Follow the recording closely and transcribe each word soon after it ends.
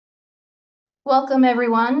Welcome,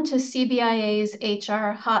 everyone, to CBIA's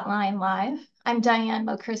HR Hotline Live. I'm Diane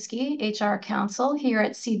Mokriski, HR Counsel here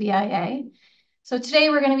at CBIA. So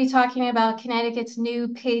today we're going to be talking about Connecticut's new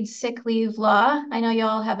paid sick leave law. I know you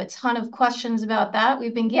all have a ton of questions about that.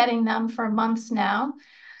 We've been getting them for months now.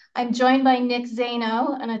 I'm joined by Nick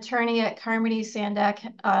Zaino, an attorney at Carmody Torrance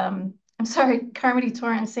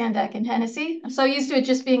Sandak and Hennessey. I'm so used to it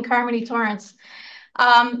just being Carmody Torrance.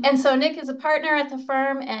 And so Nick is a partner at the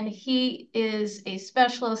firm, and he is a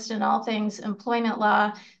specialist in all things employment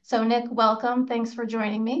law. So Nick, welcome. Thanks for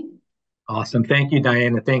joining me. Awesome. Thank you,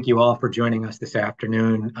 Diane, and thank you all for joining us this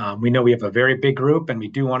afternoon. We know we have a very big group, and we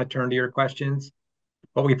do want to turn to your questions.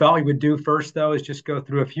 What we thought we would do first, though, is just go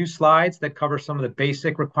through a few slides that cover some of the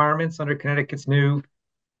basic requirements under Connecticut's new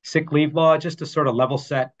sick leave law, just to sort of level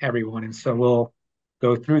set everyone. And so we'll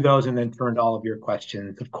go through those and then turn to all of your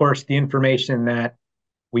questions. Of course, the information that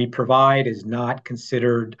we provide is not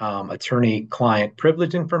considered attorney-client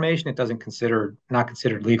privilege information. It not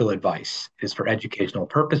considered legal advice. It is for educational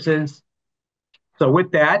purposes. So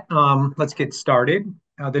with that, let's get started.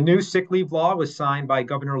 The new sick leave law was signed by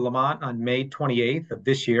Governor Lamont on May 28th of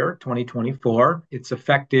this year, 2024. It's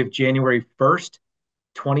effective January 1st,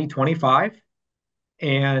 2025.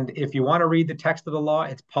 And if you want to read the text of the law,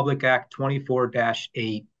 it's Public Act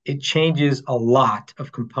 24-8. It changes a lot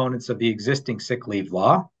of components of the existing sick leave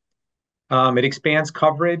law. It expands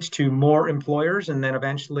coverage to more employers and then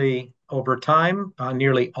eventually, over time,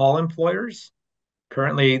 nearly all employers.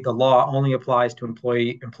 Currently, the law only applies to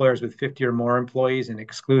employers with 50 or more employees and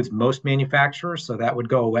excludes most manufacturers, so that would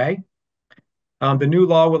go away. The new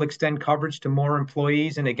law will extend coverage to more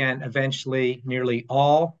employees and, again, eventually nearly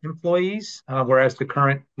all employees, whereas the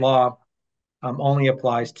current law only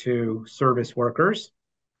applies to service workers.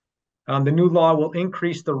 The new law will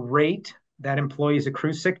increase the rate that employees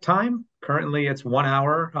accrue sick time. Currently, it's 1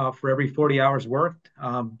 hour for every 40 hours worked,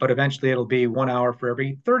 but eventually it'll be 1 hour for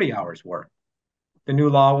every 30 hours worked. The new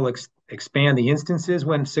law will expand the instances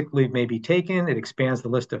when sick leave may be taken. It expands the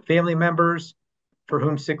list of family members for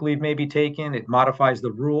whom sick leave may be taken. It modifies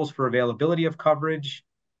the rules for availability of coverage.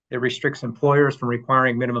 It restricts employers from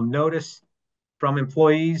requiring minimum notice from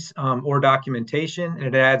employees or documentation. And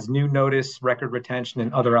it adds new notice, record retention,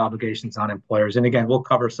 and other obligations on employers. And again, we'll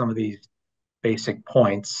cover some of these basic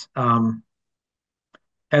points.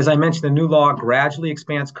 As I mentioned, the new law gradually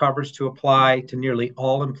expands coverage to apply to nearly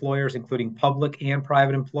all employers, including public and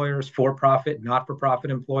private employers, for-profit, not-for-profit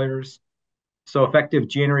employers. So effective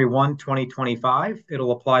January 1, 2025,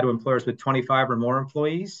 it'll apply to employers with 25 or more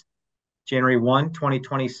employees. January 1,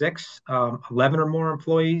 2026, 11 or more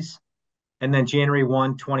employees. And then January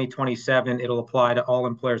 1, 2027, it'll apply to all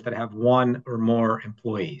employers that have 1 or more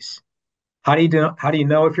employees. How do you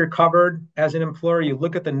know if you're covered as an employer? You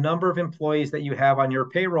look at the number of employees that you have on your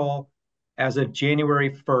payroll as of January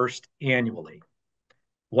 1st annually.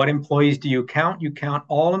 What employees do you count? You count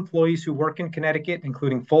all employees who work in Connecticut,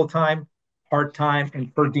 including full-time, part-time,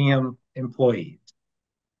 and per diem employees.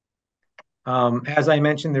 As I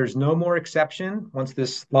mentioned, there's no more exception. Once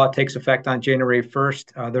this law takes effect on January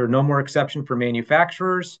 1st, there are no more exception for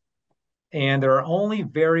manufacturers. And there are only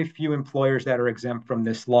very few employers that are exempt from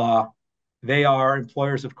this law. They are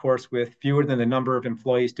employers, of course, with fewer than the number of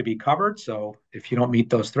employees to be covered. So if you don't meet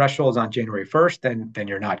those thresholds on January 1st, then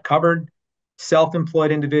you're not covered.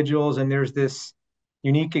 Self-employed individuals, and there's this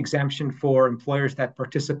unique exemption for employers that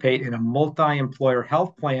participate in a multi-employer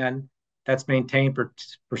health plan that's maintained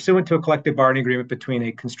pursuant to a collective bargaining agreement between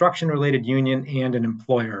a construction-related union and an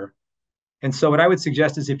employer. And so what I would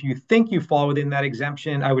suggest is if you think you fall within that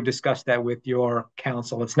exemption, I would discuss that with your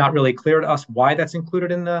counsel. It's not really clear to us why that's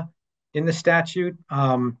included in the statute.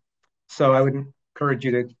 So I would encourage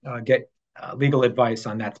you to get legal advice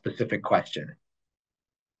on that specific question.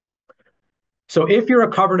 So if you're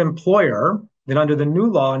a covered employer, then under the new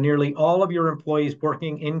law, nearly all of your employees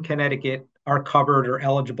working in Connecticut are covered or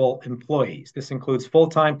eligible employees. This includes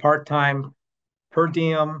full-time, part-time, per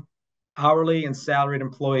diem, hourly, and salaried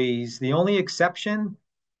employees. The only exception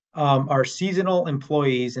are seasonal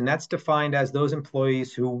employees, and that's defined as those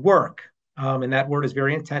employees who work, and that word is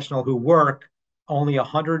very intentional, who work only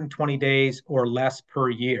 120 days or less per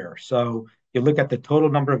year. So you look at the total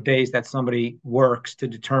number of days that somebody works to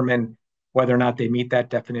determine whether or not they meet that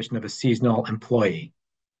definition of a seasonal employee.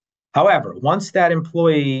 However, once that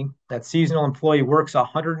seasonal employee works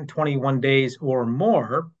 121 days or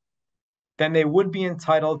more, then they would be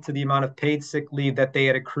entitled to the amount of paid sick leave that they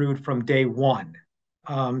had accrued from day one.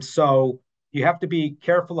 So you have to be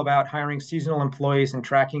careful about hiring seasonal employees and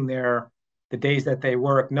tracking the days that they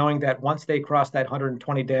work, knowing that once they cross that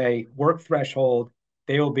 120-day work threshold,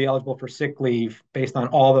 they will be eligible for sick leave based on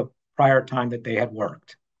all the prior time that they had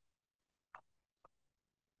worked.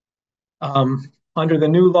 Under the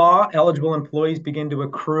new law, eligible employees begin to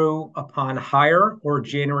accrue upon hire or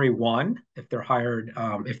January 1. If they're hired,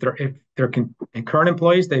 if they're current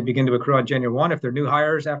employees, they begin to accrue on January 1. If they're new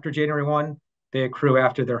hires after January 1, they accrue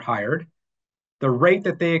after they're hired. The rate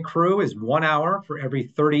that they accrue is 1 hour for every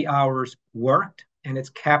 30 hours worked, and it's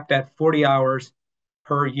capped at 40 hours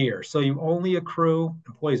per year. So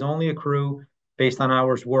employees only accrue based on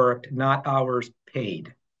hours worked, not hours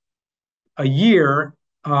paid. A year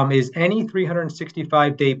is any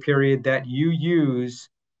 365-day period that you use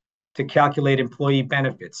to calculate employee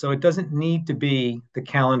benefits. So it doesn't need to be the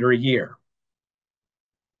calendar year.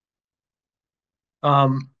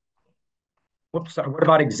 What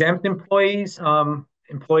about exempt employees?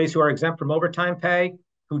 Employees who are exempt from overtime pay,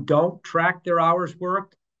 who don't track their hours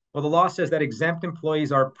worked? Well, the law says that exempt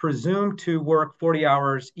employees are presumed to work 40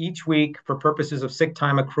 hours each week for purposes of sick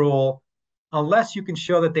time accrual, unless you can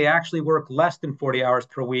show that they actually work less than 40 hours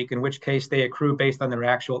per week, in which case they accrue based on their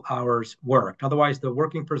actual hours worked. Otherwise, the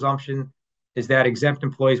working presumption is that exempt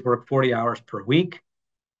employees work 40 hours per week.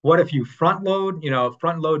 What if you front load?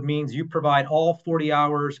 Front load means you provide all 40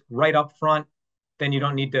 hours right up front. Then you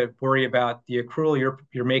don't need to worry about the accrual.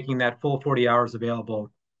 You're making that full 40 hours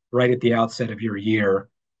available right at the outset of your year.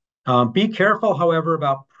 Be careful, however,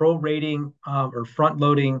 about prorating or front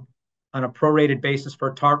loading on a prorated basis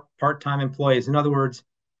for part-time employees. In other words,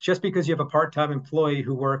 just because you have a part-time employee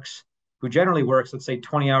who generally works, let's say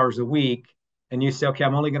 20 hours a week, and you say, okay,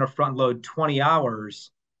 I'm only going to front load 20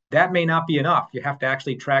 hours, that may not be enough. You have to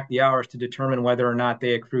actually track the hours to determine whether or not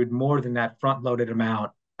they accrued more than that front-loaded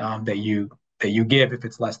amount that you give if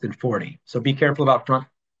it's less than 40. So be careful about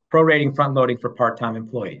prorating front-loading for part-time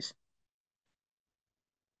employees.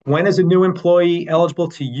 When is a new employee eligible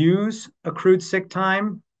to use accrued sick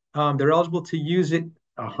time? They're eligible to use it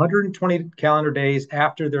 120 calendar days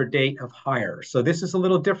after their date of hire. So this is a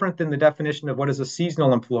little different than the definition of what is a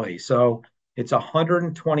seasonal employee. So it's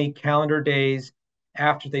 120 calendar days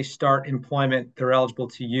after they start employment, they're eligible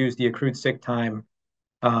to use the accrued sick time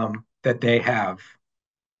that they have.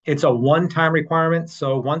 It's a one-time requirement.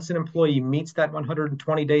 So once an employee meets that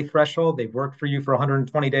 120-day threshold, they've worked for you for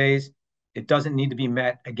 120 days. It doesn't need to be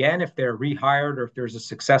met again if they're rehired or if there's a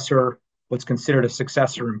successor, what's considered a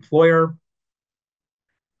successor employer.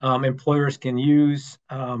 Employers can use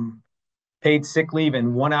paid sick leave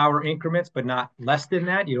in 1 hour increments, but not less than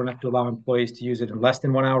that. You don't have to allow employees to use it in less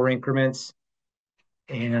than 1 hour increments.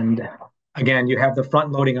 And again, you have the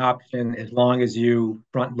front loading option as long as you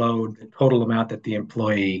front load the total amount that the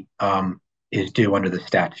employee is due under the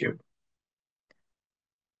statute.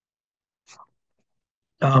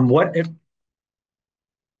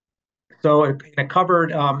 So in a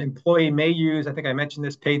covered employee may use, I think I mentioned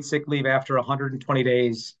this, paid sick leave after 120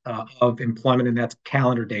 days of employment, and that's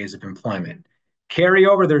calendar days of employment.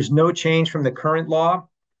 Carryover, there's no change from the current law.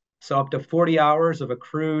 So up to 40 hours of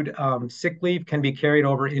accrued sick leave can be carried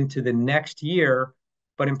over into the next year,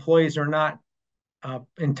 but employees are not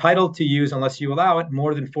entitled to use, unless you allow it,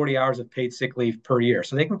 more than 40 hours of paid sick leave per year.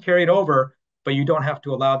 So they can carry it over, but you don't have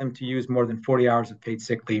to allow them to use more than 40 hours of paid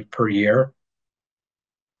sick leave per year.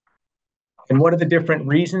 And what are the different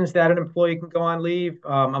reasons that an employee can go on leave?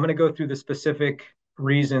 I'm going to go through the specific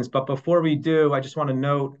reasons, but before we do, I just want to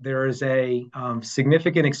note there is a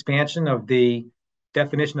significant expansion of the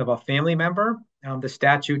definition of a family member. The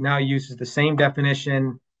statute now uses the same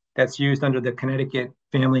definition that's used under the Connecticut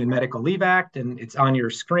Family and Medical Leave Act, and it's on your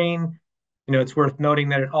screen. It's worth noting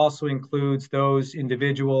that it also includes those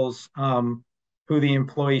individuals who the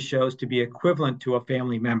employee shows to be equivalent to a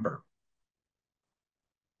family member.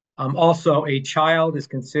 Also, a child is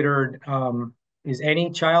considered is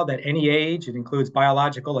any child at any age. It includes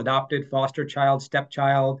biological, adopted, foster child,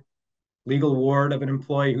 stepchild, legal ward of an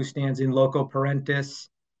employee who stands in loco parentis.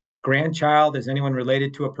 Grandchild is anyone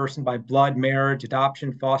related to a person by blood, marriage,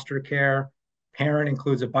 adoption, foster care. Parent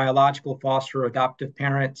includes a biological foster, adoptive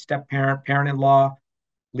parent, step-parent, parent-in-law,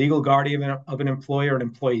 legal guardian of an employee or an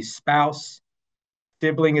employee's spouse.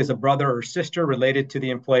 Sibling is a brother or sister related to the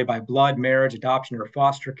employee by blood, marriage, adoption, or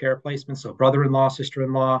foster care placement, so brother-in-law,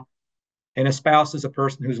 sister-in-law. And a spouse is a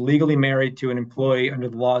person who's legally married to an employee under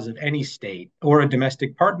the laws of any state, or a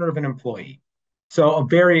domestic partner of an employee. So a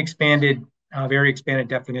very expanded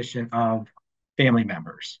definition of family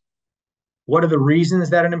members. What are the reasons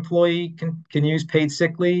that an employee can use paid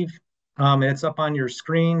sick leave? And it's up on your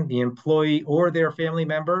screen. The employee or their family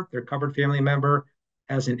member, their covered family member,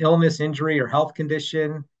 has an illness, injury, or health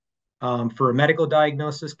condition, for a medical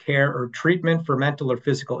diagnosis, care, or treatment for mental or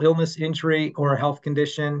physical illness, injury, or a health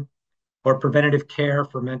condition. or preventative care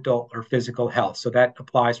for mental or physical health. So that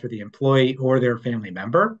applies for the employee or their family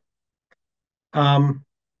member.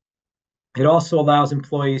 It also allows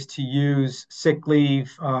employees to use sick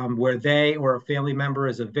leave where they or a family member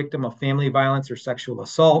is a victim of family violence or sexual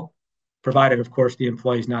assault, provided, of course, the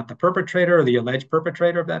employee is not the perpetrator or the alleged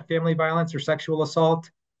perpetrator of that family violence or sexual assault.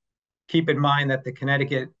 Keep in mind that the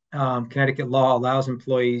Connecticut law allows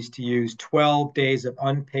employees to use 12 days of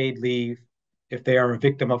unpaid leave if they are a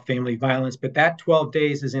victim of family violence, but that 12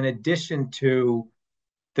 days is in addition to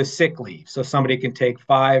the sick leave. So somebody can take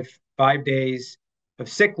five days of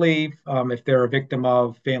sick leave if they're a victim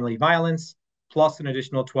of family violence, plus an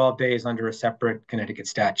additional 12 days under a separate Connecticut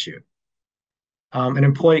statute. An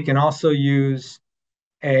employee can also use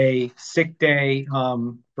a sick day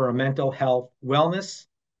for a mental health wellness,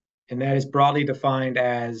 and that is broadly defined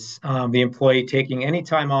as the employee taking any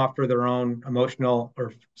time off for their own emotional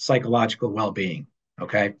or psychological well-being.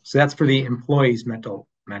 Okay, so that's for the employee's mental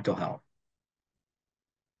health.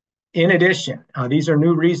 In addition, these are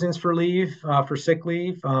new reasons for leave, for sick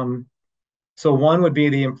leave. So one would be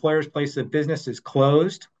the employer's place of business is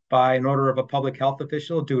closed by an order of a public health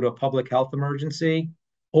official due to a public health emergency,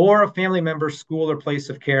 or a family member's school or place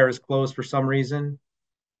of care is closed for some reason.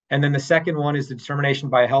 And then the second one is the determination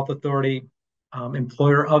by a health authority,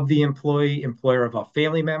 employer of the employee, employer of a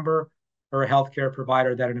family member, or a healthcare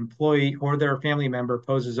provider that an employee or their family member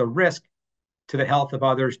poses a risk to the health of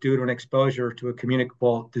others due to an exposure to a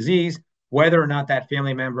communicable disease, whether or not that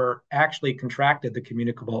family member actually contracted the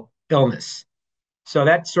communicable illness. So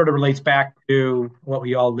that sort of relates back to what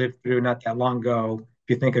we all lived through not that long ago.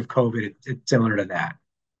 If you think of COVID, it's similar to that.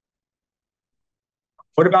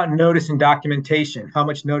 What about notice and documentation? How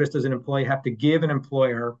much notice does an employee have to give an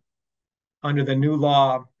employer under the new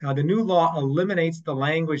law? The new law eliminates the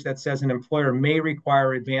language that says an employer may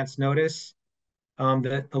require advance notice.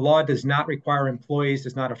 The law does not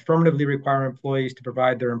affirmatively require employees to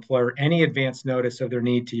provide their employer any advance notice of their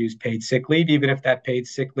need to use paid sick leave, even if that paid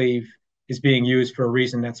sick leave is being used for a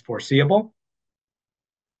reason that's foreseeable.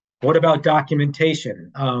 What about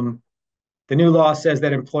documentation? The new law says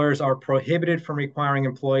that employers are prohibited from requiring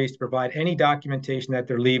employees to provide any documentation that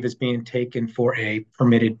their leave is being taken for a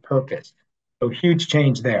permitted purpose. So huge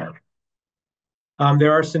change there.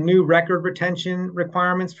 There are some new record retention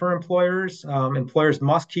requirements for employers. Employers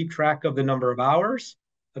must keep track of the number of hours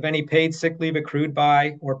of any paid sick leave accrued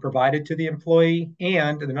by or provided to the employee,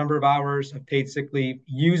 and the number of hours of paid sick leave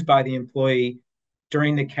used by the employee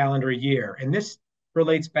during the calendar year. And this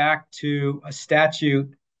relates back to a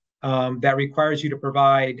statute that requires you to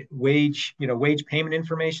provide wage payment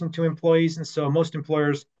information to employees. And so most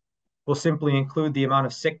employers will simply include the amount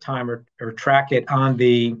of sick time or track it on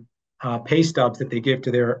the pay stubs that they give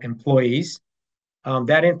to their employees.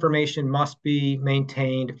 That information must be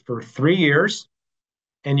maintained for 3 years,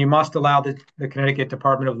 and you must allow the Connecticut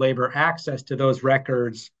Department of Labor access to those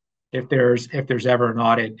records if there's ever an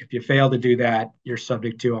audit. If you fail to do that, you're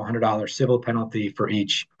subject to a $100 civil penalty for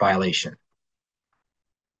each violation.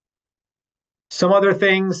 Some other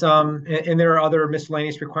things, and there are other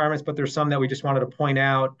miscellaneous requirements, but there's some that we just wanted to point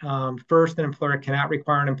out. First, an employer cannot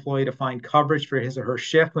require an employee to find coverage for his or her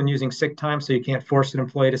shift when using sick time, so you can't force an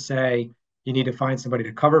employee to say, you need to find somebody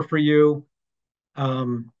to cover for you.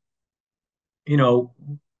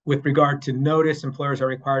 With regard to notice, employers are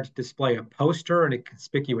required to display a poster in a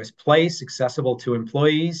conspicuous place accessible to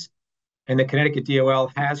employees. And the Connecticut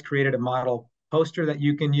DOL has created a model poster that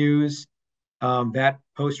you can use. That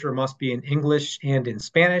poster must be in English and in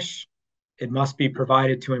Spanish. It must be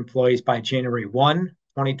provided to employees by January 1,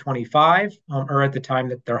 2025, or at the time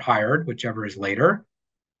that they're hired, whichever is later.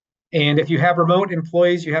 And if you have remote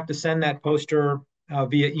employees, you have to send that poster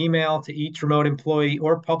via email to each remote employee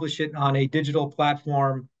or publish it on a digital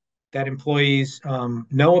platform that employees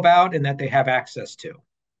know about and that they have access to.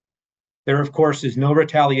 There, of course, is no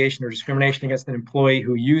retaliation or discrimination against an employee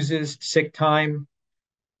who uses sick time.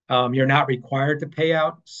 You're not required to pay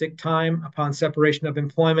out sick time upon separation of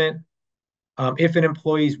employment. If an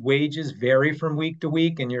employee's wages vary from week to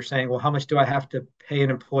week, and you're saying, well, how much do I have to pay an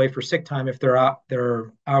employee for sick time if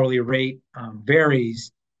their hourly rate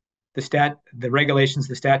varies? The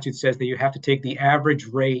statute says that you have to take the average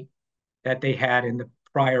rate that they had in the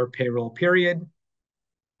prior payroll period.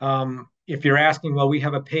 If you're asking, well, we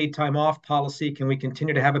have a paid time off policy, can we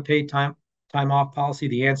continue to have a paid time off policy?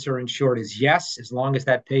 The answer in short is yes, as long as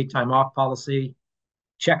that paid time off policy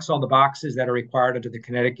checks all the boxes that are required under the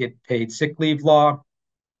Connecticut paid sick leave law.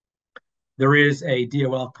 There is a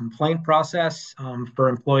DOL complaint process for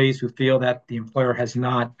employees who feel that the employer has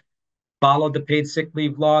not followed the paid sick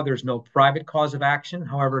leave law. There's no private cause of action.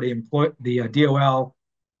 However, the DOL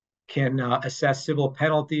can assess civil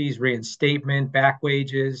penalties, reinstatement, back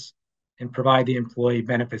wages, and provide the employee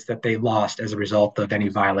benefits that they lost as a result of any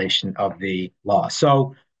violation of the law.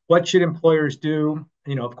 So what should employers do?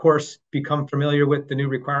 Of course, become familiar with the new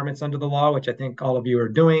requirements under the law, which I think all of you are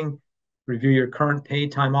doing. Review your current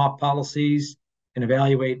paid time off policies and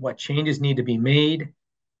evaluate what changes need to be made.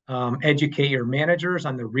 Educate your managers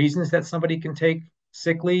on the reasons that somebody can take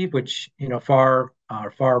sick leave, which are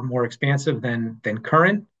far more expansive than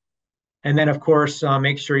current. And then, of course,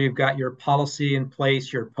 make sure you've got your policy in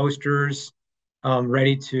place, your posters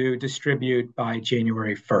ready to distribute by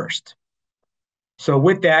January 1st. So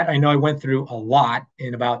with that, I know I went through a lot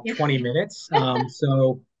in about 20 minutes.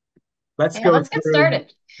 So let's Yeah, go let's get through.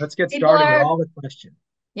 started. Let's get People started with are, all the questions.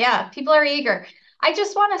 yeah, people are eager. I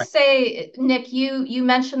just want to say, Nick, you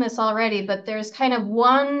mentioned this already, but there's kind of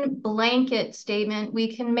one blanket statement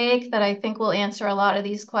we can make that I think will answer a lot of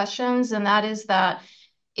these questions, and that is that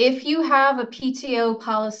if you have a PTO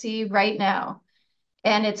policy right now,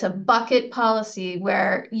 and it's a bucket policy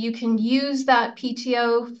where you can use that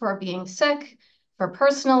PTO for being sick, for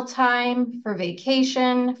personal time, for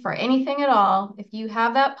vacation, for anything at all. If you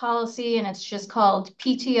have that policy and it's just called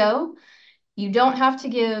PTO, you don't have to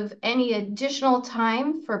give any additional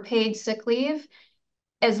time for paid sick leave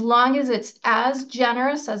as long as it's as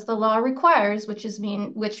generous as the law requires,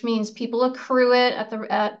 which means people accrue it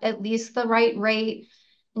at least the right rate,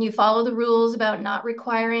 and you follow the rules about not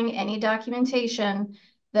requiring any documentation,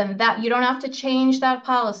 then that you don't have to change that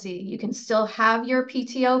policy. You can still have your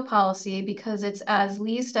PTO policy because it's as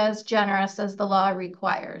least as generous as the law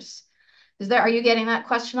requires. Are you getting that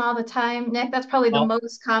question all the time, Nick? That's probably the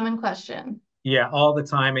most common question. Yeah, all the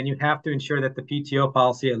time. And you have to ensure that the PTO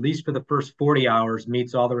policy, at least for the first 40 hours,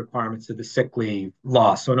 meets all the requirements of the sick leave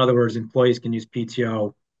law. So in other words, employees can use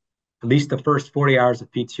PTO, at least the first 40 hours of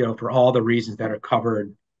PTO for all the reasons that are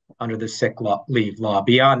covered under the leave law.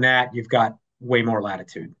 Beyond that, you've got way more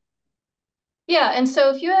latitude. Yeah, and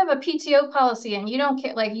so if you have a PTO policy and you don't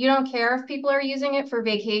care, like you don't care if people are using it for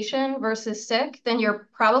vacation versus sick, then you're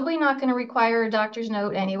probably not going to require a doctor's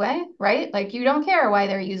note anyway, right? Like you don't care why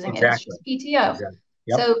they're using it. It's Exactly. just PTO. Exactly.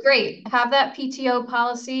 Yep. So great, have that PTO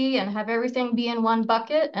policy and have everything be in one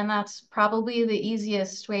bucket, and that's probably the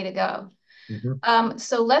easiest way to go.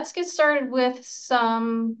 So let's get started with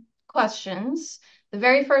some questions. The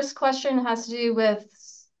very first question has to do with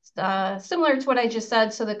similar to what I just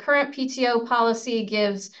said. So the current PTO policy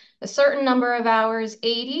gives a certain number of hours,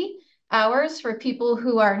 80 hours for people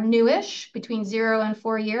who are newish between 0 and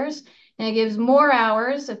 4 years. And it gives more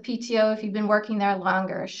hours of PTO if you've been working there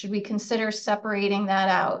longer. Should we consider separating that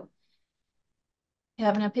out? You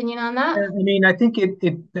have an opinion on that? I mean, I think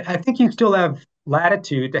I think you still have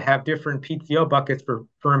latitude to have different PTO buckets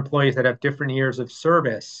for employees that have different years of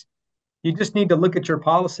service. You just need to look at your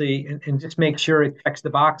policy and just make sure it checks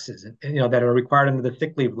the boxes, that are required under the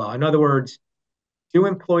sick leave law. In other words, do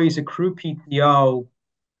employees accrue PTO,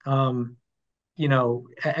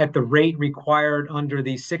 at the rate required under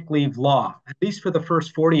the sick leave law, at least for the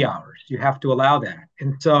first 40 hours? You have to allow that.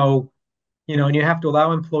 And so, and you have to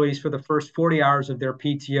allow employees for the first 40 hours of their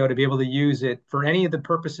PTO to be able to use it for any of the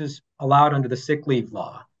purposes allowed under the sick leave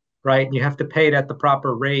law, right? And you have to pay it at the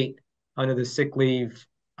proper rate under the sick leave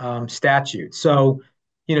statute. So,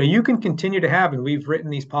 you can continue to have, and we've written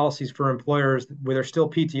these policies for employers where they're still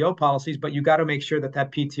PTO policies, but you got to make sure that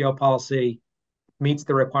PTO policy meets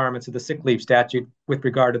the requirements of the sick leave statute with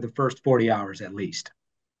regard to the first 40 hours at least.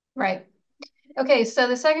 Right. Okay, so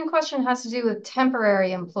the second question has to do with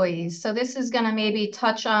temporary employees. So this is going to maybe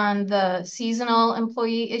touch on the seasonal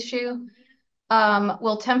employee issue.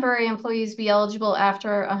 Will temporary employees be eligible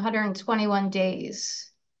after 121 days?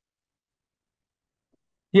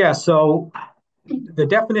 Yeah, so the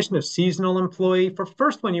definition of seasonal employee, for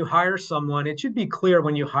first, when you hire someone, it should be clear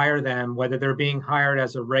when you hire them whether they're being hired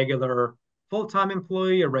as a regular full-time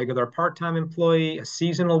employee, a regular part-time employee, a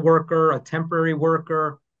seasonal worker, a temporary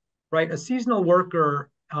worker, right? A seasonal worker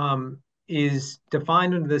is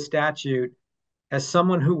defined under the statute as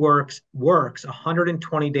someone who works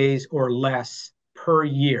 120 days or less per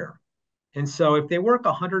year. And so if they work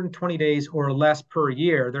 120 days or less per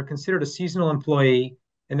year, they're considered a seasonal employee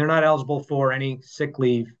and they're not eligible for any sick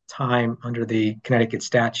leave time under the Connecticut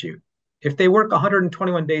statute. If they work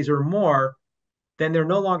 121 days or more, then they're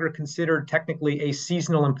no longer considered technically a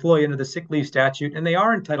seasonal employee under the sick leave statute, and they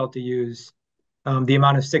are entitled to use the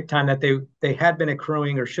amount of sick time that they had been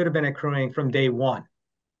accruing or should have been accruing from day one.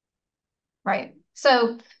 Right.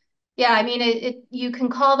 So, yeah, I mean, you can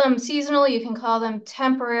call them seasonal, you can call them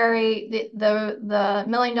temporary. The $1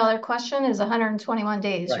 million question is 121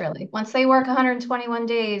 days, right. Really. Once they work 121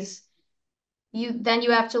 days, then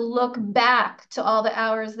you have to look back to all the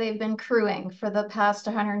hours they've been accruing for the past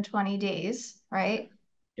 120 days, right?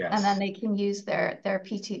 And then Yes. they can use their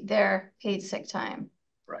paid sick time.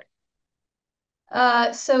 Right.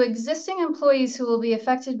 So existing employees who will be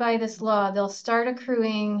affected by this law, they'll start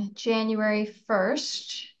accruing January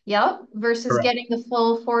 1st. Yep, versus Correct. getting the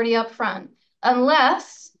full 40 up front.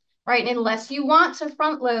 Unless, right, unless you want to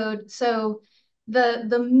front load. So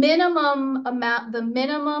the minimum amount, the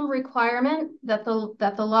minimum requirement that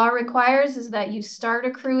the law requires is that you start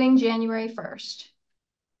accruing January 1st.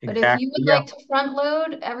 But if you Exactly. would Yeah. like to front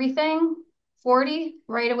load everything 40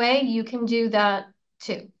 right away, you can do that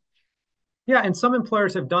too. Yeah, and some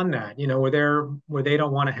employers have done that, where they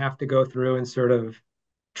don't want to have to go through and sort of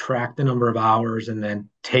track the number of hours and then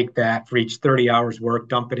take that for each 30 hours work,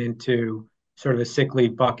 dump it into sort of a sick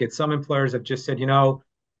leave bucket. Some employers have just said,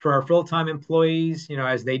 for our full-time employees,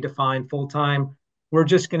 as they define full-time, we're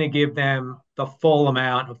just going to give them the full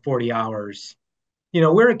amount of 40 hours.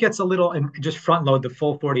 Where it gets a little, and just front load the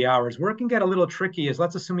full 40 hours. Where it can get a little tricky is,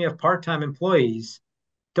 let's assume you have part-time employees.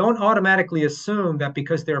 Don't automatically assume that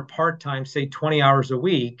because they're part-time, say 20 hours a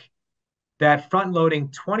week, that front loading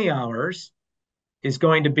 20 hours is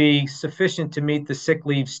going to be sufficient to meet the sick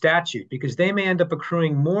leave statute, because they may end up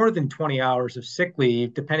accruing more than 20 hours of sick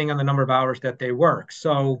leave depending on the number of hours that they work.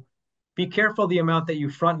 So be careful the amount that you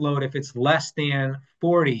front load. If it's less than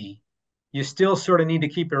 40, you still sort of need to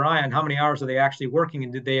keep your eye on how many hours are they actually working,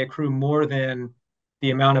 and did they accrue more than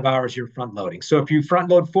the amount of hours you're front loading. So if you front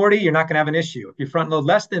load 40, you're not going to have an issue. If you front load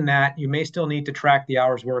less than that, you may still need to track the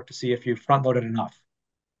hours worked to see if you front loaded enough.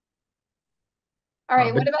 All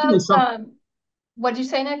right, But what definitely about, some, what'd you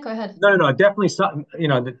say, Nick? Go ahead. no, definitely some,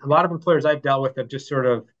 a lot of employers I've dealt with have just sort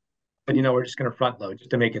of said, we're just going to front load just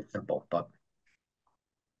to make it simple. But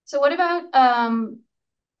So what about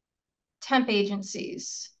temp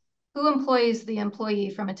agencies? Who employs the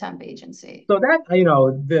employee from a temp agency? so that,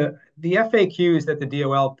 the FAQs that the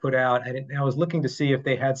DOL put out, I was looking to see if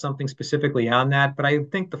they had something specifically on that, but I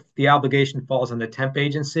think the obligation falls on the temp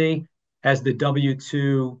agency as the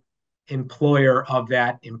W-2 employer of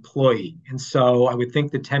that employee. And so I would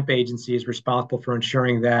think the temp agency is responsible for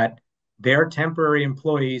ensuring that their temporary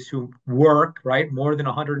employees who work, right, more than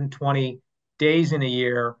 120 days in a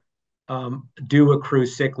year, do accrue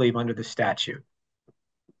sick leave under the statute.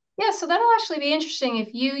 Yeah, so that'll actually be interesting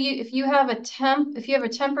if you have a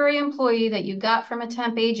temporary employee that you got from a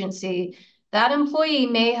temp agency, that employee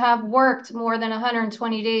may have worked more than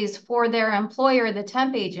 120 days for their employer, the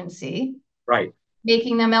temp agency, Right.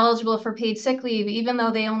 making them eligible for paid sick leave, even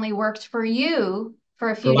though they only worked for you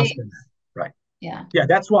for a For few less days. than that. Right. Yeah. Yeah,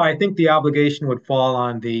 that's why I think the obligation would fall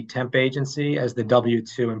on the temp agency as the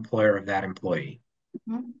W-2 employer of that employee.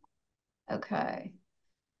 Mhm. Okay.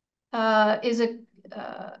 Uh, is a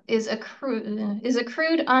is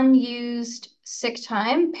accrued unused sick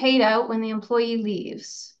time paid out when the employee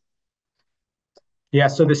leaves? Yeah,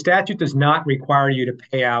 so the statute does not require you to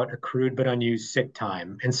pay out accrued but unused sick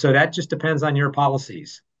time. And so that just depends on your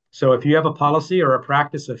policies. So if you have a policy or a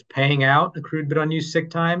practice of paying out accrued but unused sick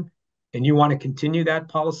time, and you want to continue that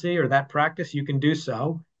policy or that practice, you can do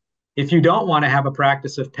so. If you don't want to have a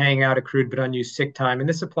practice of paying out accrued but unused sick time, and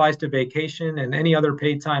this applies to vacation and any other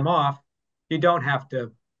paid time off, you don't have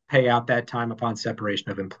to pay out that time upon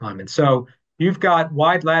separation of employment. So you've got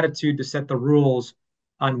wide latitude to set the rules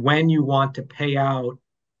on when you want to pay out,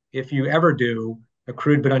 if you ever do,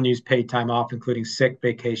 accrued but unused paid time off, including sick,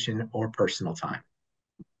 vacation, or personal time.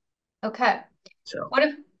 Okay. So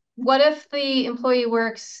What if the employee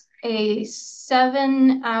works a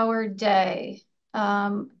 7-hour day?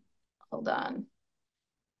 Hold on.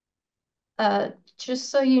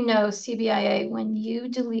 Just so you know, CBIA, when you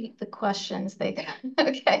delete the questions, they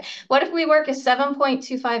okay. What if we work a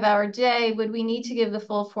 7.25-hour day? Would we need to give the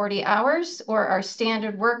full 40 hours or our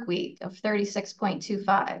standard work week of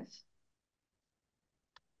 36.25?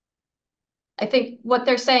 I think what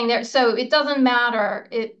they're saying there, so it doesn't matter.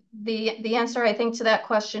 The answer I think to that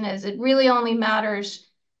question is it really only matters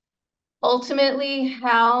ultimately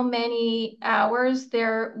how many hours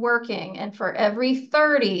they're working. And for every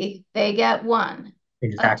 30, they get one, up to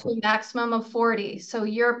exactly. a maximum of 40. So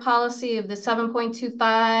your policy of the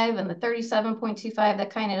 7.25 and the 37.25,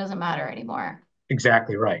 that kind of doesn't matter anymore.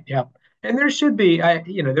 Exactly right. Yep. And there should be,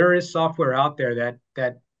 there is software out there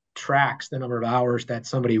that tracks the number of hours that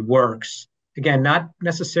somebody works. Again, not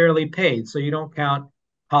necessarily paid, so you don't count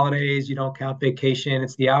holidays, you don't count vacation.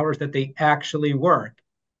 It's the hours that they actually work.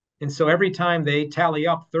 And so every time they tally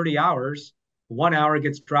up 30 hours, 1 hour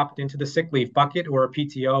gets dropped into the sick leave bucket or a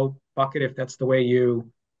PTO bucket if that's the way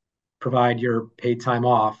you provide your paid time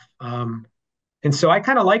off. And so I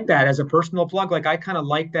kind of like that as a personal plug. Like I kind of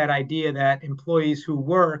like that idea that employees who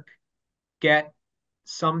work get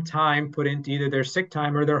some time put into either their sick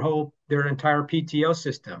time or their entire PTO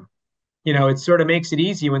system. It sort of makes it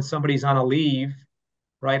easy when somebody's on a leave,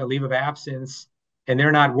 right? A leave of absence, and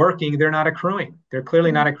they're not working, they're not accruing. They're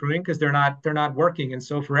clearly not accruing because they're not working. And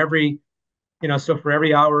so for every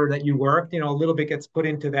hour that you worked, a little bit gets put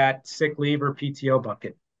into that sick leave or PTO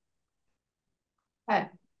bucket. Okay.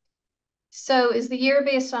 So is the year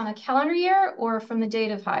based on a calendar year or from the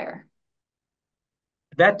date of hire?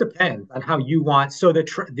 That depends on how you want. So the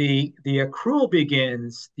accrual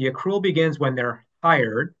begins when they're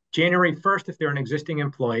hired, January 1st if they're an existing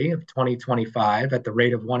employee of 2025 at the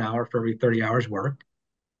rate of 1 hour for every 30 hours worked.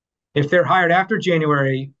 If they're hired after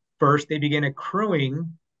January 1st, they begin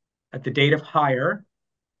accruing at the date of hire,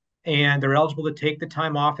 and they're eligible to take the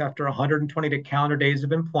time off after 120 calendar days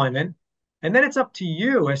of employment. And then it's up to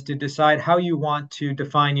you as to decide how you want to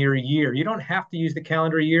define your year. You don't have to use the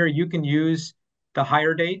calendar year. You can use the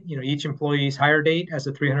hire date, each employee's hire date as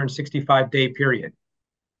a 365-day period.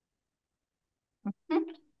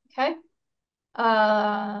 Okay.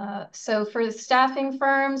 So for the staffing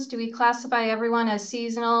firms, do we classify everyone as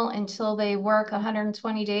seasonal until they work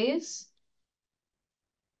 120 days?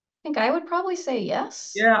 I think I would probably say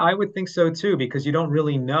yes. Yeah, I would think so too, because you don't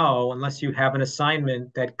really know unless you have an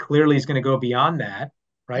assignment that clearly is going to go beyond that,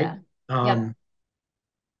 right? Yeah. Yep. Um,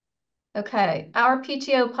 Okay. Our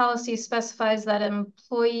PTO policy specifies that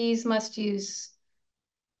employees must use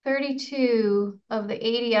 32 of the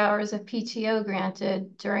 80 hours of PTO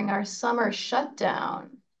granted during our summer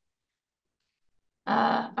shutdown.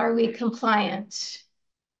 Are we compliant?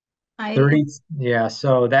 30, yeah,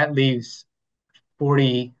 so that leaves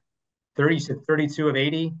 40, 30 to 32 of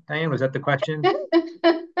 80. Diane, was that the question?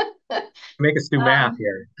 Make us do math Um,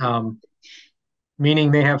 here.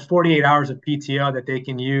 Meaning they have 48 hours of PTO that they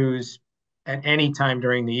can use at any time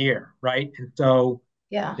during the year, right? And so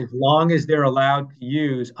yeah, as long as they're allowed to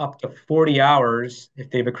use up to 40 hours, if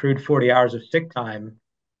they've accrued 40 hours of sick time,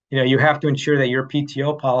 you have to ensure that your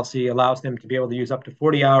PTO policy allows them to be able to use up to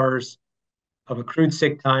 40 hours of accrued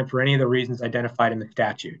sick time for any of the reasons identified in the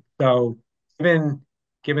statute. So given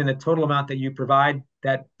the total amount that you provide,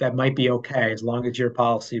 that might be okay as long as your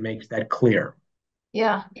policy makes that clear.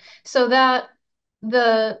 yeah. So that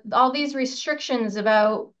all these restrictions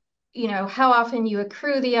about, how often you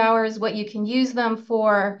accrue the hours, what you can use them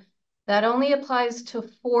for, that only applies to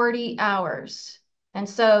 40 hours. And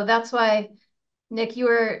so that's why, Nick, you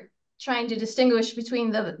were trying to distinguish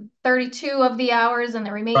between the 32 of the hours and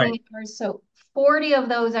the remaining Right. hours. So 40 of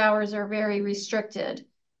those hours are very restricted.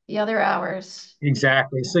 The other hours.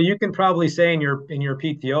 Exactly. So you can probably say in your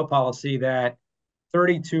PTO policy that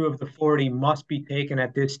 32 of the 40 must be taken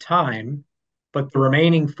at this time, but the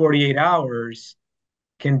remaining 48 hours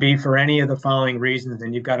can be for any of the following reasons,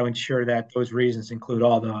 and you've got to ensure that those reasons include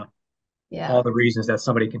all the Yeah. all the reasons that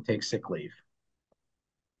somebody can take sick leave.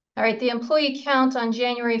 All right, the employee count on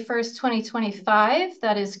January 1st, 2025,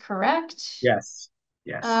 that is correct. Yes.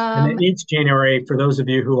 Yes. And then Um, each January, for those of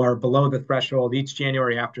you who are below the threshold, each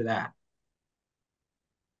January after that.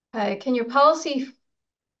 okay, can your policy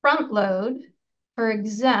front load for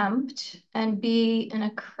exempt and be an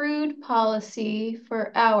accrued policy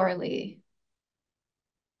for hourly?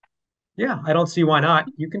 Yeah, I don't see why not.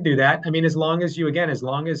 You can do that. I mean, as long as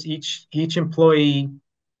each employee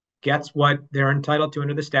gets what they're entitled to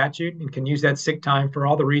under the statute and can use that sick time for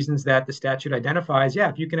all the reasons that the statute identifies. Yeah,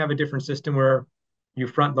 if you can have a different system where you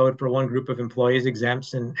front load for one group of employees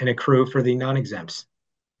exempts and accrue for the non-exempts.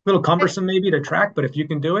 A little cumbersome maybe to track, but if you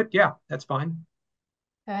can do it, yeah, that's fine.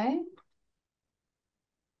 Okay.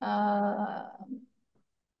 Uh,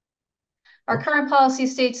 our Whoops. current policy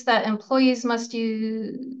states that employees must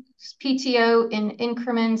use PTO in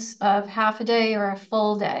increments of half a day or a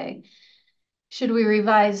full day. Should we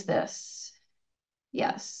revise this?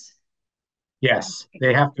 Yes. Yes,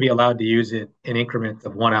 they have to be allowed to use it in increments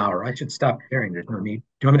of 1 hour. I should stop sharing. There's no need.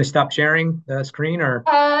 Do you want me to stop sharing the screen or?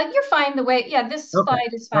 You're fine the way, yeah, this Okay.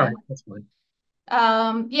 slide is All fine. right. That's fine.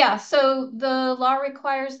 Yeah, so the law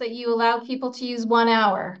requires that you allow people to use 1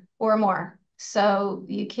 hour or more. So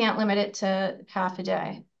you can't limit it to half a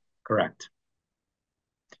day. Correct.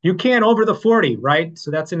 You can over the 40, right?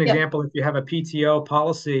 So that's an Yep. example. If you have a PTO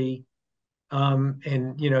policy,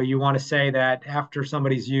 and you want to say that after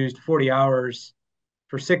somebody's used 40 hours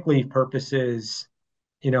for sick leave purposes,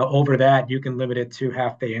 over that you can limit it to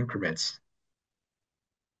half day increments.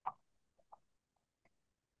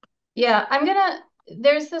 Yeah,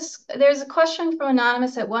 there's a question from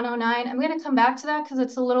Anonymous at 109. I'm gonna come back to that because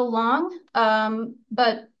it's a little long.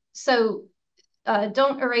 But so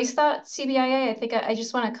don't erase that, CBIA. I think I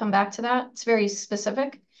just want to come back to that. It's very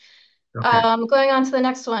specific. Okay. Going on to the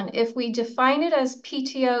next one. If we define it as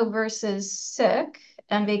PTO versus sick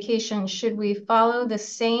and vacation, should we follow the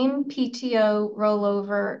same PTO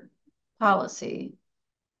rollover policy?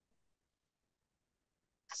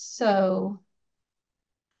 So,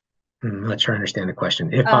 Let's try to understand the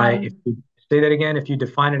question. If you say that again, if you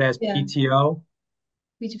define it as yeah, PTO,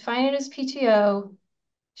 we define it as PTO.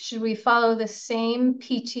 Should we follow the same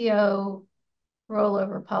PTO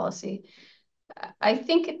rollover policy? I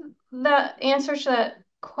think the answer to that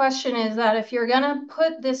question is that if you're going to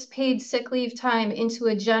put this paid sick leave time into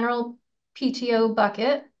a general PTO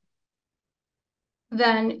bucket,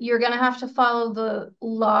 then you're going to have to follow the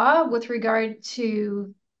law with regard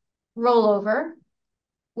to rollover,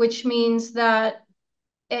 which means that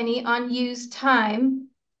any unused time,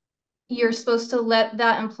 you're supposed to let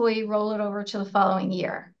that employee roll it over to the following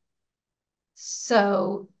year.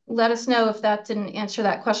 So let us know if that didn't answer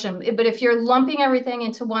that question. But if you're lumping everything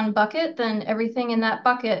into one bucket, then everything in that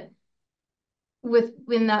bucket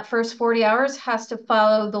within that first 40 hours has to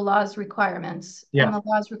follow the law's requirements. yeah, And the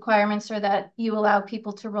law's requirements are that you allow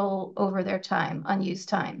people to roll over their time, unused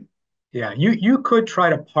time. yeah, you could try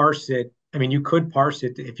to parse it. I mean, you could parse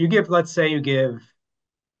it. If you give, let's say you give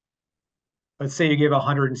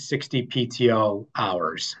 160 PTO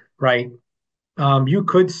hours, right? You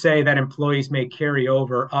could say that employees may carry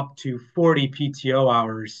over up to 40 PTO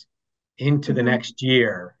hours into the Mhm. next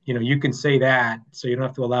year. You can say that, so you don't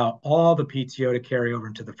have to allow all the PTO to carry over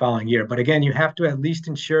into the following year. But again, you have to at least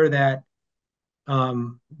ensure that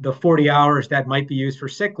the 40 hours that might be used for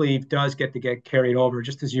sick leave does get to get carried over,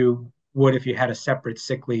 just as you would if you had a separate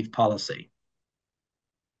sick leave policy.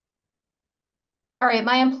 All right,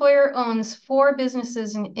 my employer owns 4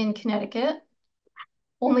 businesses in Connecticut.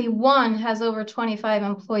 Only one has over 25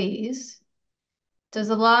 employees. Does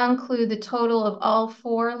the law include the total of all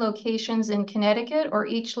 4 locations in Connecticut or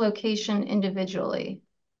each location individually?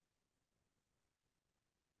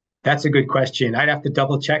 That's a good question. I'd have to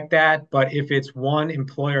double check that. But if it's one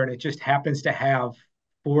employer and it just happens to have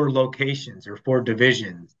 4 locations or 4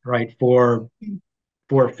 divisions, right, for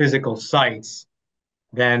physical sites,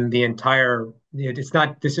 then it's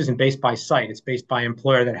not, this isn't based by site, it's based by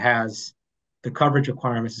employer that has the coverage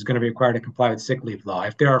requirements is going to be required to comply with sick leave law.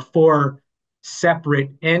 If there are 4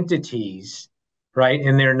 separate entities, right,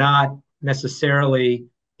 and they're not necessarily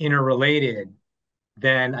interrelated,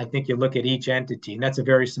 then I think you look at each entity. And that's a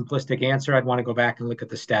very simplistic answer. I'd want to go back and look at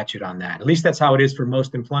the statute on that. At least that's how it is for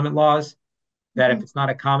most employment laws, that if Mhm. it's not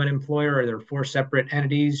a common employer or there are 4 separate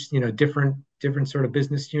entities, different sort of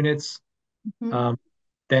business units, Mhm. um,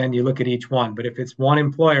 then you look at each one. But if it's one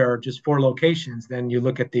employer, just 4 locations, then you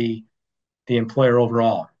look at the employer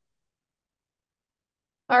overall.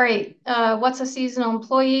 All right, what's a seasonal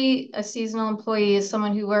employee? A seasonal employee is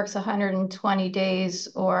someone who works 120 days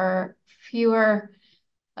or fewer.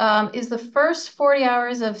 Is the first 40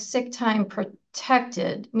 hours of sick time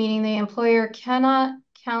protected, meaning the employer cannot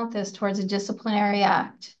count this towards a disciplinary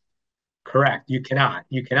act? Correct. You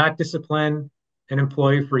cannot discipline an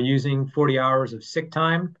employee for using 40 hours of sick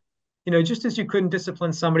time. Just as you couldn't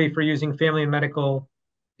discipline somebody for using family and medical,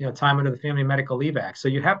 time under the Family and Medical Leave Act. So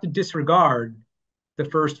you have to disregard the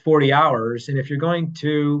first 40 hours. And if you're going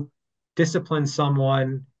to discipline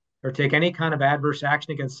someone or take any kind of adverse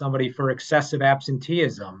action against somebody for excessive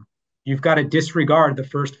absenteeism, you've got to disregard the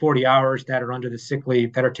first 40 hours that are under the sick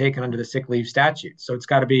leave, that are taken under the sick leave statute. So it's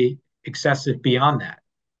got to be excessive beyond that.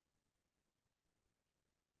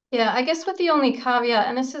 Yeah, I guess with the only caveat,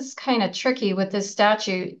 and this is kind of tricky with this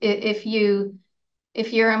statute, if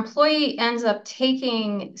your employee ends up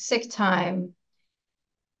taking sick time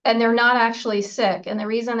and they're not actually sick, and the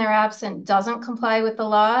reason they're absent doesn't comply with the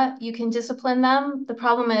law, you can discipline them. The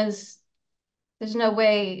problem is there's no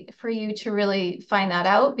way for you to really find that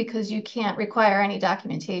out because you can't require any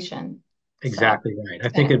documentation. So Exactly right. it's I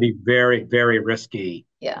think kind of, it'd be very, very risky.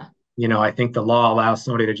 yeah, I think the law allows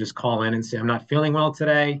somebody to just call in and say, I'm not feeling well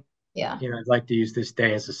today. yeah, I'd like to use this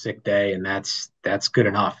day as a sick day, and that's good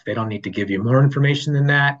enough. They don't need to give you more information than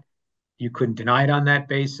that. You couldn't deny it on that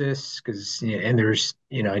basis because, and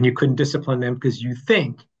and you couldn't discipline them because you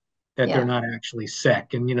think that they're yeah, not actually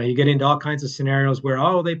sick. And, you get into all kinds of scenarios where,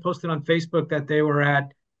 oh, they posted on Facebook that they were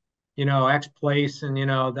at, X place, and,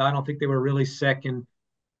 I don't think they were really sick. And,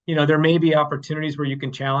 there may be opportunities where you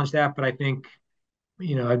can challenge that, but I think,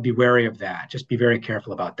 I'd be wary of that. Just be very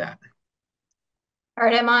careful about that. All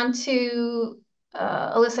right, I'm on to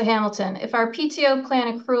Alyssa Hamilton. If our PTO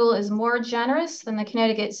plan accrual is more generous than the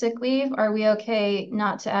Connecticut sick leave, are we okay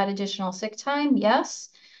not to add additional sick time? Yes.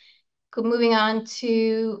 Moving on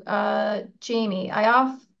to Jamie. I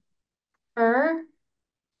offer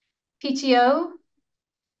PTO,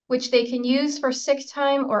 which they can use for sick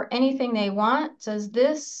time or anything they want. Does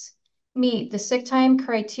this meet the sick time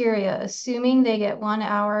criteria, assuming they get 1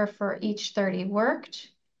 hour for each 30 worked?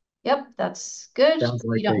 Yep, that's good. Sounds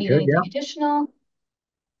like You don't they need could, anything yeah. additional.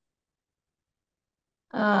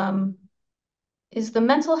 Is the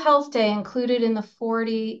mental health day included in the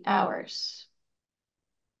 40 hours?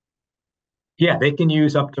 Yeah, they can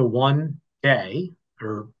use up to 1 day,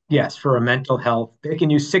 or yes, for a mental health. They can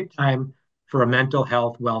use sick time for a mental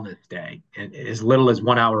health wellness day, in as little as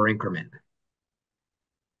 1 hour increment.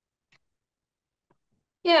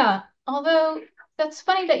 Yeah, although that's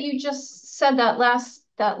funny that you just said that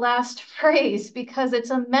last phrase because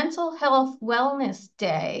it's a mental health wellness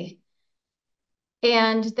day.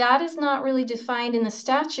 And that is not really defined in the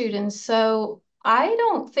statute. And so I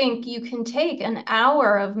don't think you can take an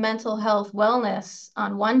hour of mental health wellness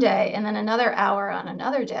on one day and then another hour on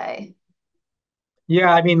another day.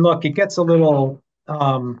 Yeah, I mean, look, it gets a little.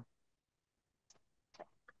 I'm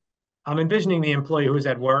envisioning the employee who's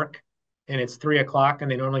at work and it's 3 o'clock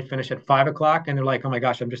and they normally finish at 5 o'clock and they're like, oh my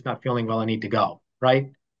gosh, I'm just not feeling well. I need to go.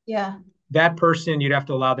 Right. Yeah, That person, you'd have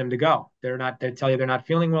to allow them to go. They tell you they're not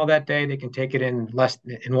feeling well that day. They can take it in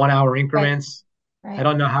 1 hour right, increments. I right.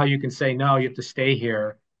 don't know how you can say, no, you have to stay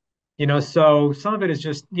here. So some of it is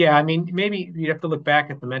just, yeah, I mean, maybe you'd have to look back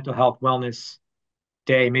at the mental health wellness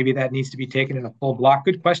day. Maybe that needs to be taken in a full block.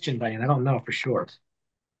 Good question, Diane. I don't know for sure.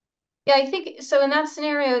 Yeah, I think so. In that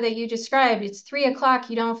scenario that you described, it's 3 o'clock,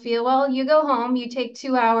 you don't feel well, you go home, you take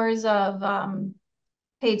 2 hours of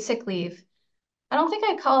paid sick leave. I don't think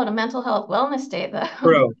I'd call it a mental health wellness day though.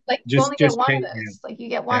 True. Like you only get Just one of pay. Yeah. those, like you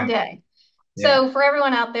get one Yeah. day. Yeah. So for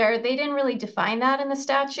everyone out there, they didn't really define that in the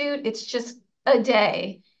statute. It's just a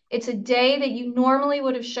day. It's a day that you normally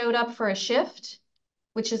would have showed up for a shift,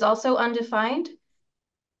 which is also undefined.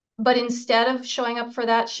 But instead of showing up for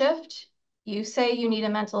that shift, you say you need a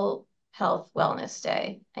mental health wellness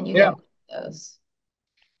day and you Yeah. get one of those.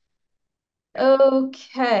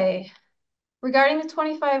 Okay. Regarding the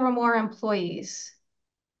 25 or more employees,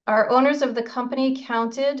 are owners of the company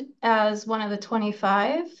counted as one of the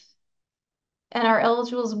 25? And are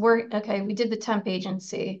eligibles work? Okay, we did the temp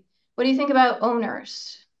agency. What do you think about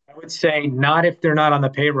owners? I would say not if they're not on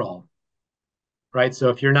the payroll, right? So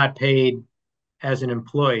if you're not paid as an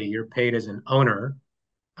employee, you're paid as an owner,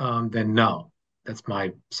 then no. That's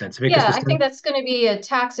my sense of it. Because Yeah, I think that's going to be a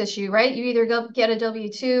tax issue, right? You either go get a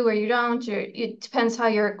W-2 or you don't, or it depends how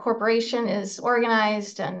your corporation is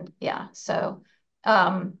organized. And yeah, so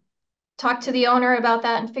talk to the owner about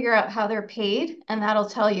that and figure out how they're paid, and that'll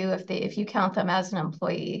tell you if you count them as an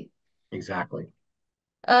employee. exactly.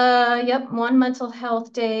 Yep, one mental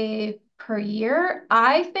health day per year.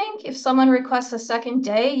 I think if someone requests a second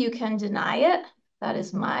day, you can deny it. That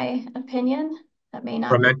is my opinion. That may For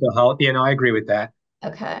not be. mental health, I agree with that.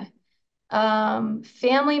 Okay.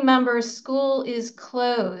 Family members' school is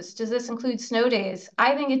closed. Does this include snow days?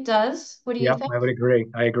 I think it does. What do you Yep, think? I would agree.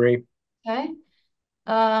 I agree. Okay.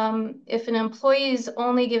 If an employee is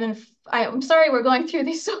only given, I'm sorry, we're going through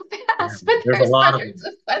these so Yeah, fast, but there's a there's lot of hundreds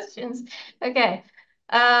them. of questions. Okay.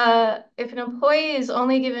 If an employee is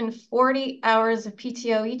only given 40 hours of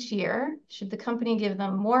PTO each year, should the company give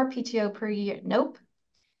them more PTO per year? Nope.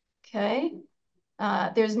 Okay.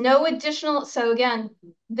 There's no additional, so again,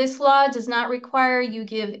 this law does not require you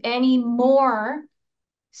give any more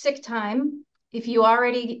sick time if you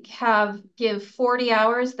already give 40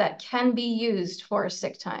 hours that can be used for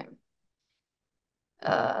sick time.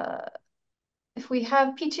 If we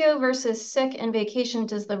have PTO versus sick and vacation,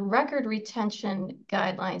 does the record retention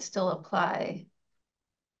guideline still apply?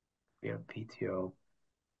 Yeah, PTO.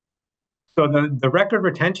 So the record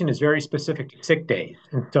retention is very specific to sick days.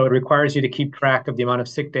 And so it requires you to keep track of the amount of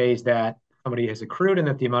sick days that somebody has accrued and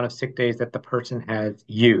that the amount of sick days that the person has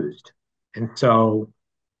used. And so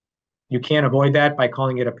you can't avoid that by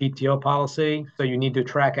calling it a PTO policy. So you need to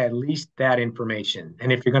track at least that information. And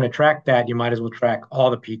if you're going to track that, you might as well track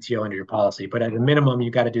all the PTO under your policy. But at a minimum, you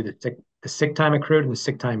got to do the sick time accrued and the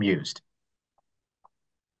sick time used.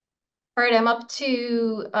 All right, I'm up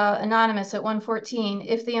to anonymous at 114.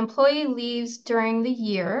 If the employee leaves during the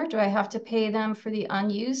year, do I have to pay them for the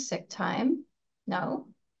unused sick time? No.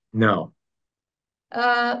 No.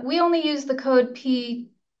 We only use the code P.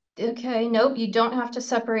 Okay, nope, you don't have to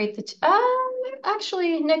separate the.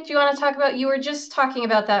 Actually, Nick, do you want to talk about? You were just talking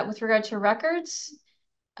about that with regard to records.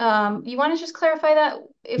 You want to just clarify that?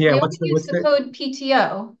 If Yeah, we what's only the use what's the the code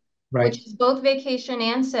PTO, right? which is both vacation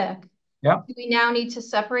and sick, Yeah. do we now need to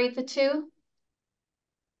separate the two?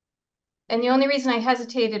 And the only reason I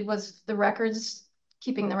hesitated was the records,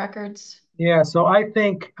 keeping the records. Yeah, so I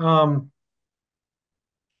think you're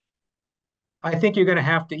going to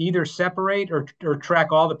have to either separate or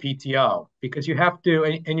track all the PTO because you have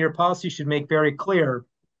to, and your policy should make very clear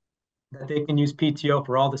that they can use PTO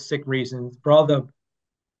for all the sick reasons, for all the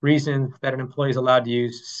reasons that an employee is allowed to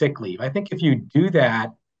use sick leave. I think if you do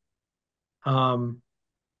that, um,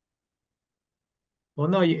 well,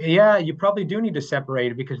 no, yeah, you probably do need to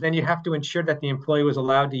separate it because then you have to ensure that the employee was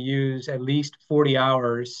allowed to use at least 40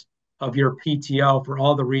 hours of your PTO for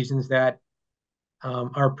all the reasons that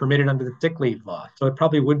are permitted under the sick leave law. So it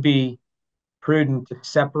probably would be prudent to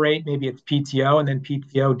separate. Maybe it's PTO and then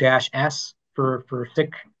PTO dash S for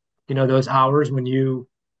sick, those hours when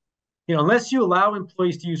unless you allow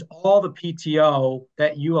employees to use all the PTO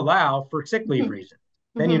that you allow for sick leave reasons,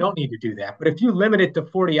 then you don't need to do that. But if you limit it to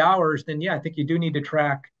 40 hours, then yeah, I think you do need to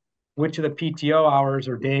track which of the PTO hours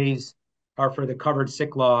or days are for the covered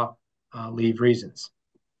sick law leave reasons.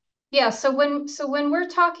 Yeah, so when we're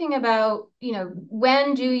talking about,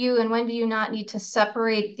 when do you and when do you not need to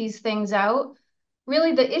separate these things out,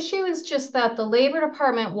 really the issue is just that the Labor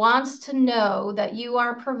Department wants to know that you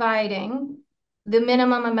are providing the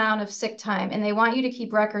minimum amount of sick time and they want you to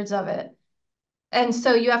keep records of it. And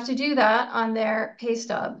so you have to do that on their pay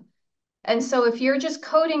stub. And so if you're just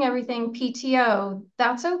coding everything PTO,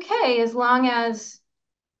 that's okay as long as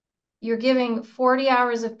you're giving 40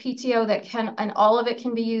 hours of PTO and all of it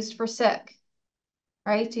can be used for sick,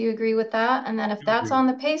 right? Do you agree with that? And then if that's on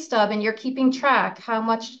the pay stub and you're keeping track how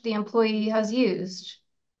much the employee has used,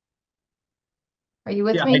 are you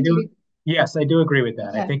with Yeah, me? I do. Yes, I do agree with that.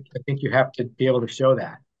 Okay. I think you have to be able to show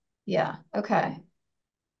that. Yeah, okay.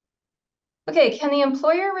 Okay, can the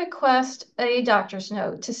employer request a doctor's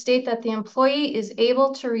note to state that the employee is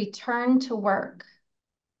able to return to work?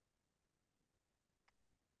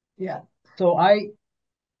 Yeah. So I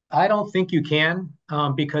don't think you can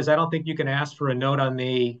because I don't think you can ask for a note on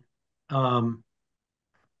the um,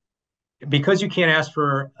 because you can't ask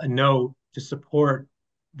for a note to support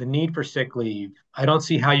the need for sick leave. I don't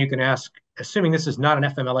see how you can ask, assuming this is not an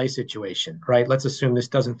FMLA situation, right? Let's assume this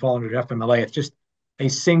doesn't fall under FMLA. It's just a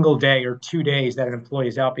single day or 2 days that an employee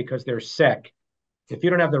is out because they're sick. If you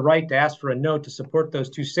don't have the right to ask for a note to support those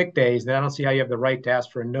 2 sick days, then I don't see how you have the right to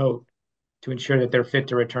ask for a note to ensure that they're fit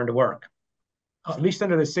to return to work, at least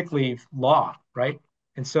under the sick leave law, right?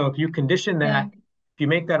 And so if you condition that, if you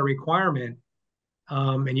make that a requirement,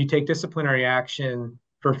 and you take disciplinary action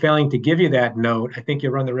for failing to give you that note, I think you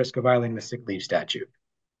run the risk of violating the sick leave statute.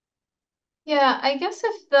 Yeah, I guess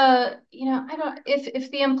if I don't, if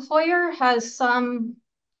the employer has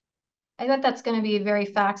I bet that's going to be very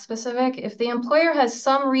fact specific. If the employer has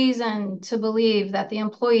some reason to believe that the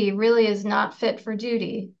employee really is not fit for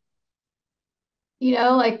duty,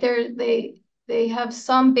 like they have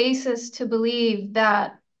some basis to believe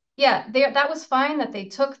that, yeah, that was fine that they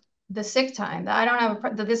took the sick time. I don't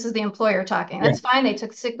have that this is the employer talking. Yeah. That's fine, they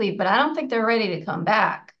took sick leave, but I don't think they're ready to come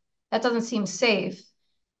back. That doesn't seem safe.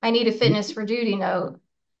 I need a fitness for duty note.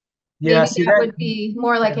 Yeah, Maybe see that that. would be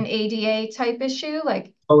more like Yeah. an ADA type issue,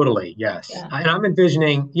 like, Totally, yes. yeah, And I'm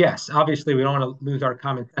envisioning, yes, obviously we don't want to lose our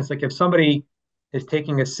common sense. Like if somebody is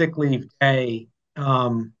taking a sick leave day,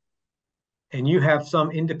 and you have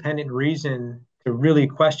some independent reason to really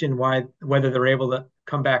question whether they're able to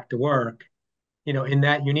come back to work, in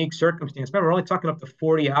that unique circumstance. Remember, we're only talking up to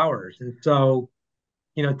 40 hours. And so,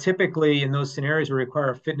 typically in those scenarios where require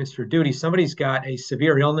a fitness for duty, somebody's got a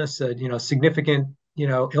severe illness, a significant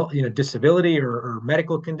disability or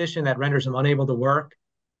medical condition that renders them unable to work.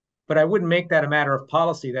 But I wouldn't make that a matter of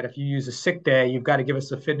policy that if you use a sick day, you've got to give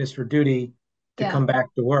us a fitness for duty to yeah. come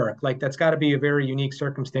back to work. Like that's got to be a very unique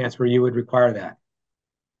circumstance where you would require that.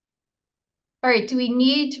 All right, do we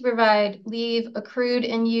need to provide leave accrued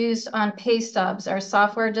and used on pay stubs? Our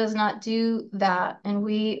software does not do that, and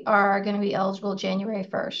we are going to be eligible January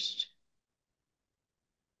 1st.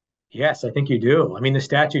 Yes, I think you do. I mean, the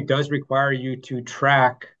statute does require you to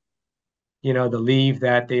track, the leave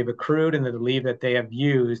that they've accrued and the leave that they have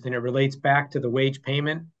used, and it relates back to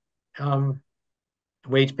the um,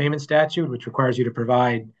 wage payment statute, which requires you to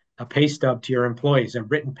provide a pay stub to your employees, a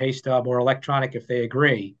written pay stub or electronic if they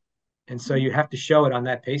agree. And so you have to show it on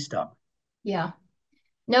that pay stub. Yeah.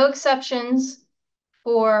 No exceptions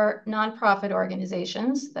for nonprofit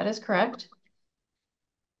organizations. That is correct.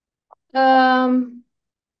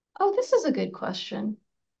 Oh, this is a good question.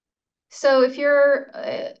 So if you're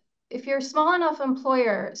a small enough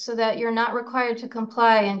employer so that you're not required to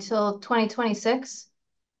comply until 2026,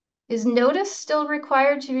 is notice still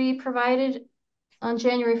required to be provided on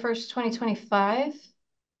January 1st, 2025?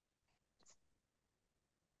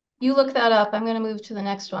 You look that up. I'm going to move to the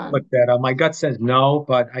next Look one. that up. My gut says no,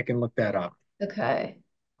 but I can look that up. Okay.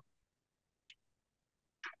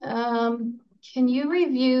 Can you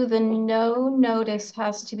review the no notice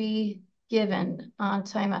has to be given on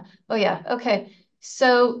time? Oh yeah, okay.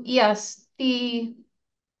 So yes, the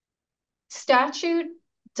statute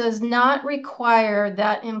does not require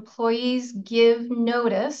that employees give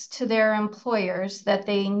notice to their employers that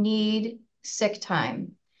they need sick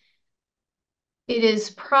time. It is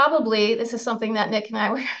probably, this is something that Nick and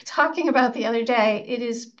I were talking about the other day, it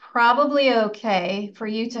is probably okay for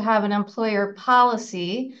you to have an employer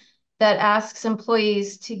policy that asks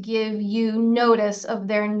employees to give you notice of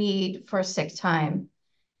their need for sick time.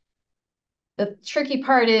 The tricky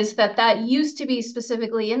part is that that used to be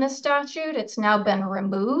specifically in the statute. It's now been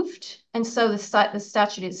removed. And so the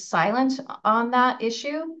statute is silent on that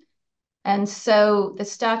issue. And so the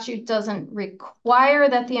statute doesn't require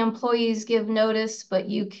that the employees give notice, but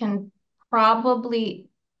you can probably,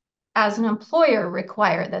 as an employer,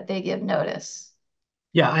 require that they give notice.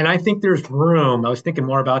 Yeah, and I think there's room. I was thinking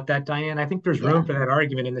more about that, Diane. I think there's room Yeah. for that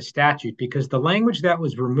argument in the statute because the language that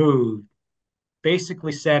was removed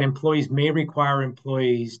basically said employees may require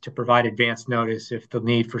employees to provide advance notice if the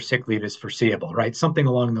need for sick leave is foreseeable, right? Something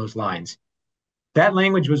along those lines. That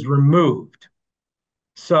language was removed.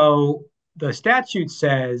 So the statute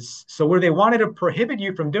says, so where they wanted to prohibit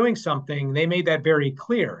you from doing something, they made that very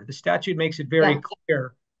clear. The statute makes it very Yeah.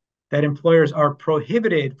 clear that employers are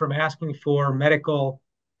prohibited from asking for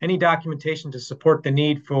any documentation to support the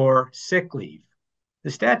need for sick leave. The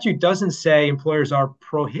statute doesn't say employers are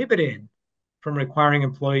prohibited from requiring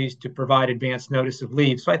employees to provide advance notice of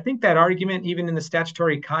leave. So I think that argument, even in the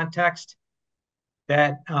statutory context,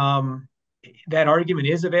 that that argument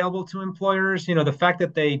is available to employers. You know, the fact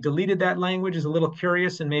that they deleted that language is a little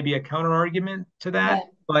curious and maybe a counter argument to Yeah. that.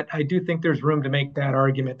 But I do think there's room to make that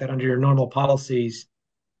argument that under your normal policies,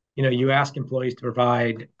 you know, you ask employees to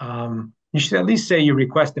provide, you should at least say you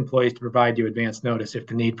request employees to provide you advance notice if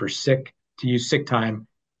the need for to use sick time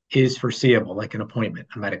is foreseeable, like an appointment,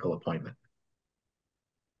 a medical appointment.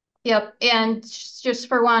 Yep. And just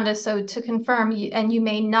for Wanda, so to confirm, and you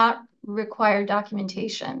may not require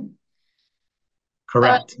documentation.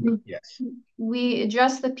 Correct. Yes. We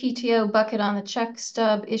address the PTO bucket on the check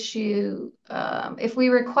stub issue. If we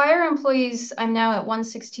require employees, I'm now at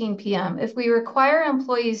 1:16 p.m. If we require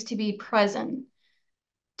employees to be present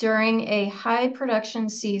during a high production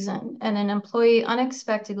season and an employee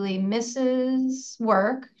unexpectedly misses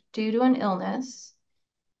work due to an illness,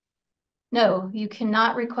 no, you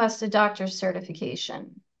cannot request a doctor's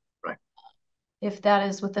certification Right. if that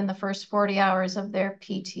is within the first 40 hours of their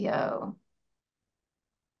PTO.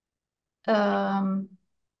 I'm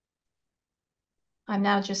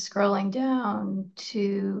now just scrolling down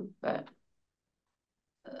to I'm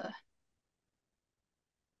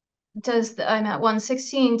at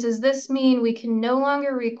 1:16. Does this mean we can no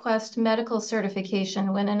longer request medical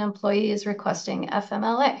certification when an employee is requesting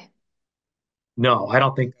FMLA? No, I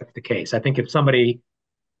don't think that's the case. I think if somebody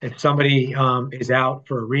is out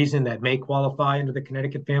for a reason that may qualify under the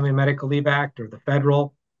Connecticut Family Medical Leave Act or the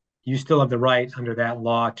federal, you still have the right under that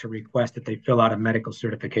law to request that they fill out a medical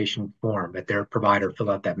certification form, that their provider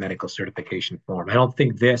fill out that medical certification form. I don't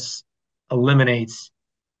think this eliminates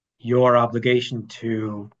your obligation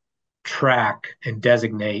to track and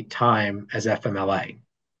designate time as FMLA.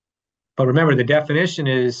 But remember, the definition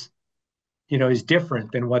is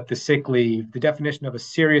different than what the sick leave, the definition of a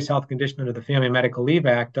serious health condition under the Family Medical Leave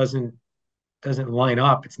Act doesn't line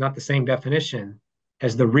up. It's not the same definition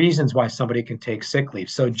as the reasons why somebody can take sick leave.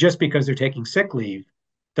 So just because they're taking sick leave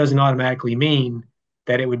doesn't automatically mean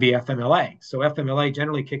that it would be FMLA. So FMLA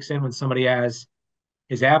generally kicks in when somebody is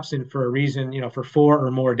absent for a reason, for 4 or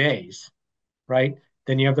more days, right?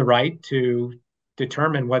 Then you have the right to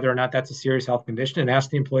determine whether or not that's a serious health condition and ask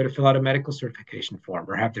the employee to fill out a medical certification form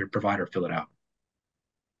or have their provider fill it out.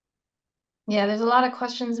 Yeah, there's a lot of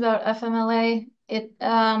questions about FMLA.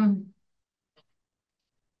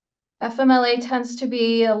 FMLA tends to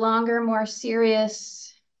be a longer, more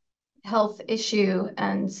serious health issue.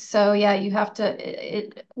 And so, yeah, you have to,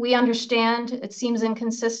 we understand it seems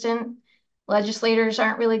inconsistent. Legislators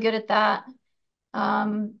aren't really good at that.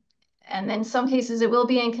 And in some cases it will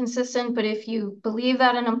be inconsistent, but if you believe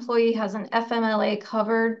that an employee has an FMLA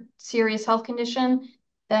covered serious health condition,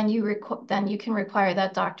 then you can require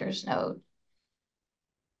that doctor's note.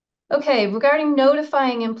 Okay, regarding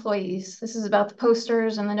notifying employees, this is about the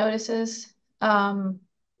posters and the notices. Can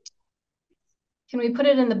we put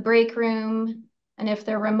it in the break room? And if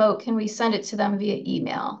they're remote, can we send it to them via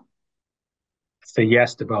email? Say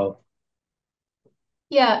yes to both.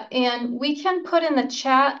 Yeah, and we can put in the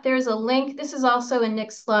chat, there's a link. This is also in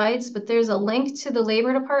Nick's slides, but there's a link to the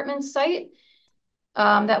Labor Department site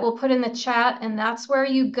that we'll put in the chat, and that's where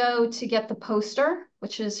you go to get the poster,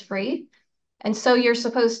 which is free. And so you're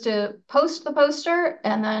supposed to post the poster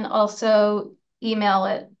and then also email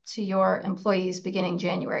it to your employees beginning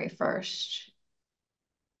January 1st.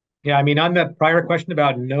 Yeah, I mean, on the prior question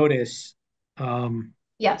about notice,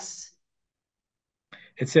 Yes.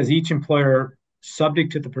 it says each employer,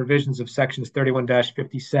 subject to the provisions of sections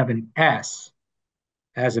 31-57S,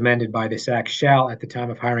 as amended by this act, shall, at the time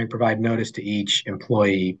of hiring, provide notice to each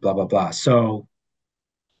employee, blah, blah, blah. So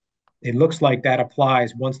it looks like that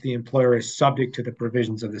applies once the employer is subject to the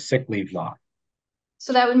provisions of the sick leave law.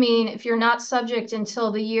 So that would mean if you're not subject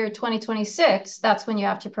until the year 2026, that's when you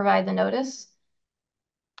have to provide the notice.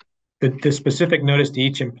 The specific notice to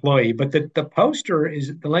each employee, but the poster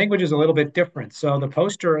is, the language is a little bit different. So the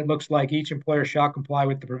poster, it looks like each employer shall comply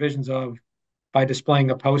with the provisions of by displaying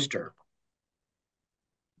a poster.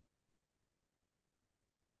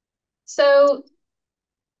 So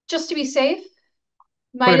just to be safe,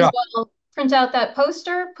 Put might it as up. well print out that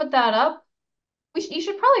poster, put that up. You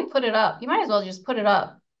should probably put it up. You might as well just put it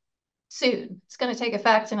up soon. It's going to take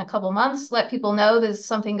effect in a couple months. Let people know there's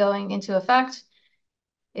something going into effect.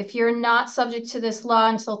 If you're not subject to this law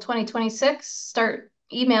until 2026, start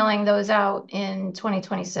emailing those out in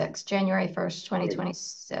 2026, January 1st,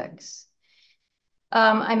 2026.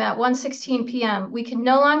 I'm at 1:16 p.m. We can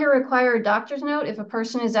no longer require a doctor's note if a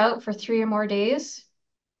person is out for 3 or more days.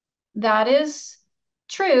 That is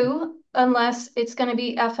true unless it's going to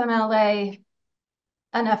be an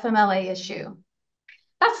FMLA issue.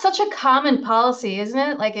 That's such a common policy, isn't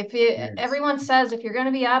it? Like if everyone says if you're going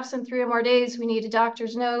to be absent 3 or more days, we need a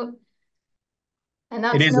doctor's note, and It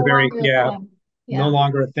that's is no a very, longer a yeah, thing. no Yeah,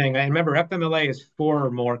 longer a thing. I remember FMLA is 4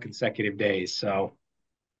 or more consecutive days. So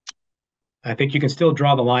I think you can still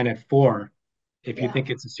draw the line at 4 if you yeah.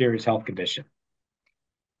 think it's a serious health condition.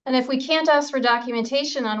 And if we can't ask for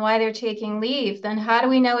documentation on why they're taking leave, then how do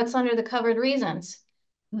we know it's under the covered reasons?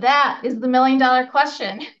 That is the $1 million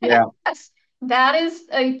question. Yeah. That is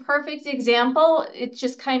a perfect example. It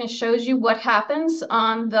just kind of shows you what happens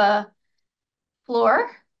on the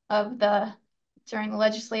floor of during the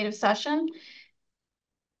legislative session.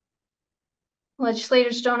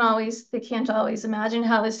 Legislators they can't always imagine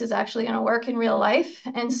how this is actually going to work in real life.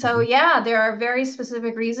 And so, yeah, there are very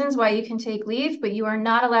specific reasons why you can take leave, but you are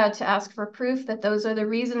not allowed to ask for proof that those are the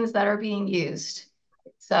reasons that are being used.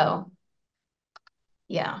 So,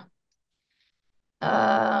 yeah.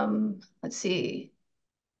 Let's see.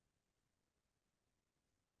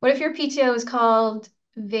 What if your PTO is called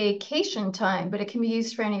vacation time, but it can be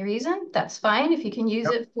used for any reason? That's fine. If you can use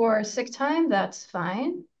Yep. it for sick time, that's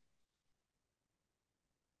fine.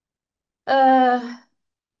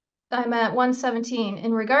 I'm at 117.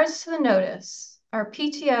 In regards to the notice, our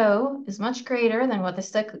PTO is much greater than what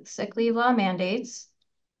the sick leave law mandates.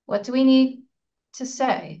 What do we need to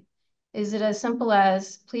say? Is it as simple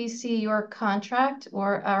as, please see your contract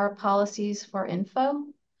or our policies for info?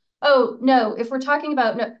 Oh, no, if we're talking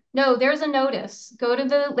about, no, there's a notice. Go to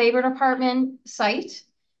the Labor Department site.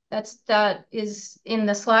 That is in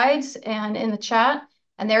the slides and in the chat.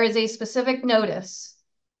 And there is a specific notice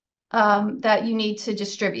that you need to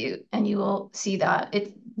distribute, and you will see that.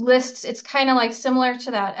 It lists, it's kind of like similar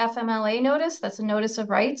to that FMLA notice. That's a notice of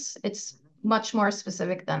rights. It's much more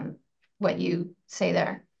specific than what you say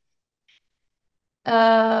there.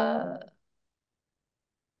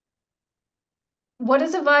 What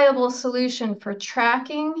is a viable solution for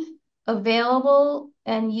tracking available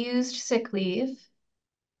and used sick leave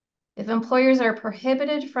if employers are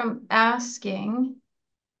prohibited from asking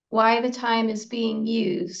why the time is being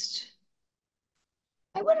used?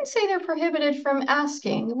 I wouldn't say they're prohibited from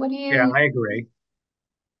asking. What do Yeah, you? I agree.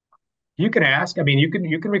 You can ask. I mean, you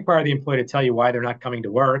can require the employee to tell you why they're not coming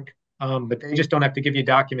to work, but they just don't have to give you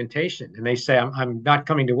documentation. And they say, I'm not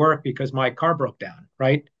coming to work because my car broke down,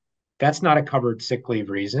 right? That's not a covered sick leave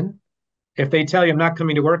reason. If they tell you I'm not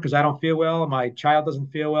coming to work because I don't feel well, my child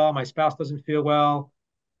doesn't feel well, my spouse doesn't feel well,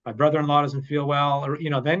 my brother-in-law doesn't feel well, or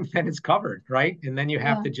then it's covered, right? And then you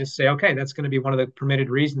have Yeah. to just say, okay, that's going to be one of the permitted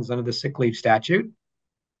reasons under the sick leave statute.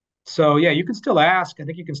 So yeah, you can still ask. I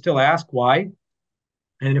think you can still ask why.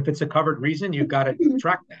 And if it's a covered reason, you've got to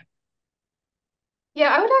track that. Yeah,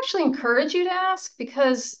 I would actually encourage you to ask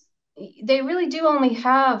because they really do only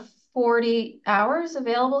have 40 hours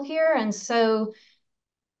available here. And so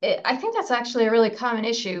I think that's actually a really common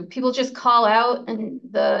issue. People just call out and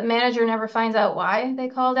the manager never finds out why they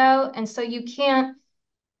called out. And so you can't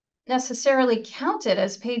necessarily count it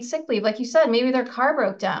as paid sick leave. Like you said, maybe their car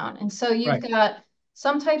broke down. And so you've Right. got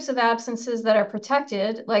some types of absences that are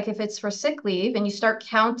protected, like if it's for sick leave and you start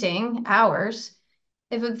counting hours,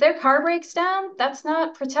 if their car breaks down, that's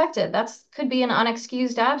not protected. That's could be an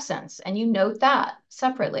unexcused absence, and you note that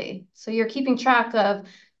separately. So you're keeping track of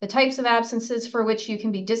the types of absences for which you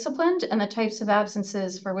can be disciplined and the types of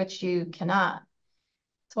absences for which you cannot.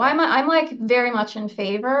 So I'm like very much in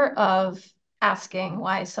favor of asking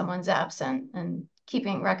why someone's absent and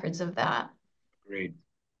keeping records of that. Great.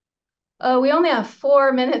 We only have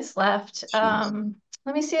 4 minutes left. Jeez.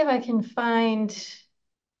 Let me see if I can find.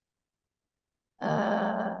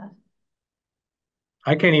 Uh,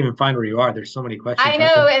 I can't even find where you are. There's so many I questions.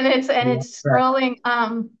 know, and it's scrolling.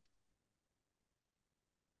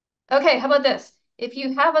 Okay, how about this? If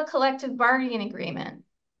you have a collective bargaining agreement,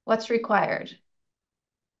 what's required?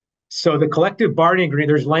 So the collective bargaining agreement,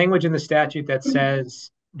 there's language in the statute that says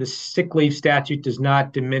the sick leave statute does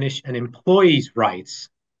not diminish an employee's rights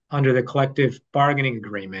under the collective bargaining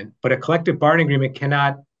agreement, but a collective bargaining agreement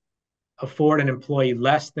cannot afford an employee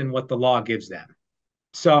less than what the law gives them.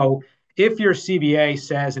 So if your CBA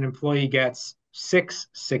says an employee gets 6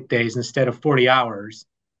 sick days instead of 40 hours,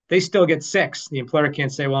 they still get 6. The employer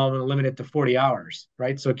can't say, well, I'm going to limit it to 40 hours,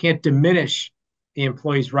 right? So it can't diminish the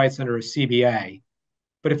employee's rights under a CBA.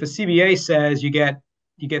 But if a CBA says you get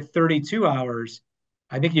 32 hours,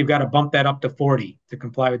 I think you've got to bump that up to 40 to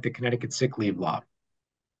comply with the Connecticut sick leave law.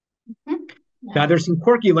 Mhm. Now, Yeah. there's some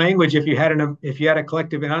quirky language if you had a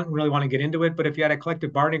collective, and I don't really want to get into it, but if you had a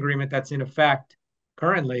collective bargaining agreement that's in effect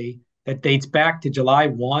currently that dates back to July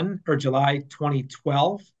 1 or July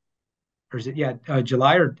 2012, or is it,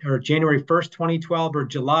 July or January 1st, 2012, or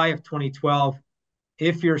July of 2012,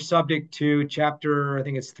 if you're subject to chapter, I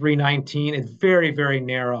think it's 319, it's very, very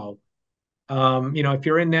narrow. If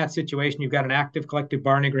you're in that situation, you've got an active collective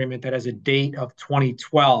bargaining agreement that has a date of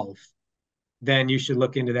 2012, then you should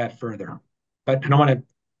look into that further. But I don't want to,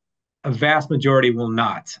 a vast majority will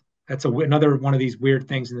not. That's another one of these weird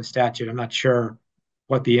things in the statute. I'm not sure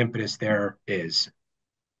what the impetus there is.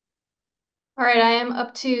 All right, I am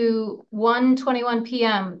up to 1:21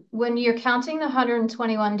 p.m. When you're counting the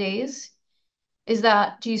 121 days,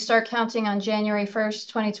 do you start counting on January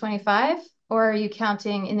 1st, 2025, or are you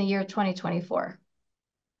counting in the year 2024?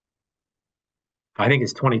 I think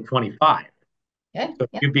it's 2025. Okay, So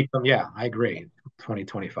yeah. you become, yeah, I agree,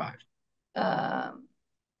 2025. Um,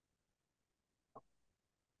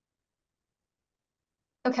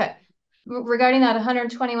 okay. Regarding that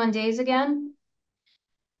 121 days again,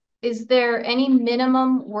 is there any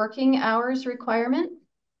minimum working hours requirement?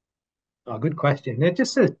 Oh, good question. It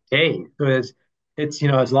just says days. So it's,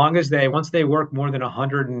 as long as once they work more than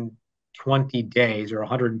 120 days or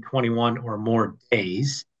 121 or more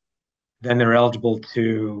days, then they're eligible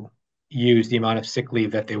to use the amount of sick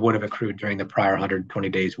leave that they would have accrued during the prior 120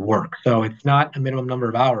 days work. So it's not a minimum number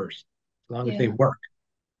of hours as long as they Yeah. work.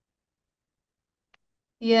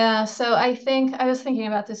 Yeah, so I think I was thinking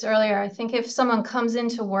about this earlier. I think if someone comes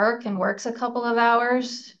into work and works a couple of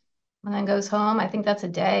hours and then goes home, I think that's a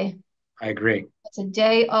day. I agree. It's a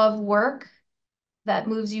day of work that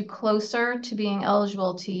moves you closer to being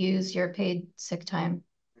eligible to use your paid sick time.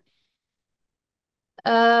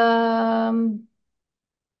 Um,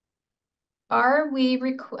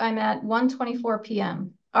 I'm at 1:24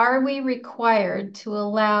 p.m. Are we required to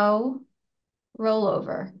allow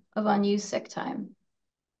rollover of unused sick time?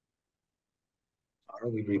 Are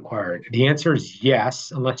we required? The answer is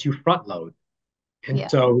yes, unless you front load. And Yeah.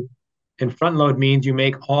 and front load means you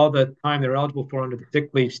make all the time they're eligible for under the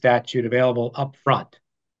sick leave statute available up front.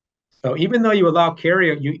 So even though you have to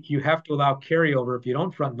allow carryover if you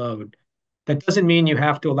don't front load, that doesn't mean you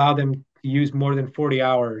have to allow them to use more than 40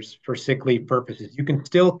 hours for sick leave purposes. You can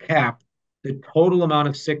still cap the total amount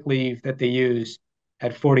of sick leave that they use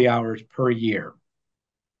at 40 hours per year.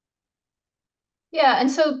 Yeah,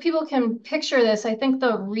 and so people can picture this. I think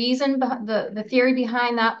the reason the theory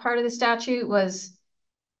behind that part of the statute was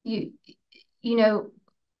you you know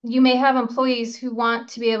you may have employees who want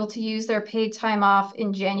to be able to use their paid time off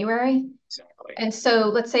in January. Exactly. And so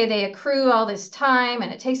let's say they accrue all this time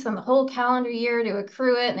and it takes them the whole calendar year to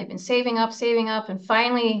accrue it, and they've been saving up, and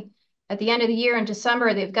finally at the end of the year in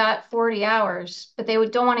December they've got 40 hours, but they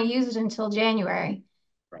don't want to use it until January.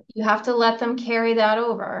 Right. You have to let them carry that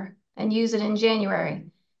over and use it in January.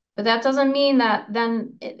 But that doesn't mean that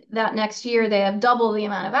that next year they have double the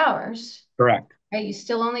amount of hours, Correct. right? You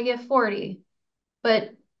still only get 40,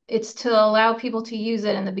 but it's to allow people to use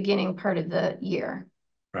it in the beginning part of the year.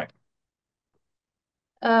 Right.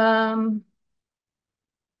 Um,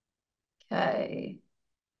 okay.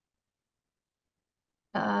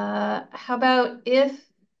 How about if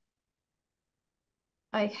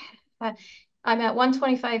I I'm at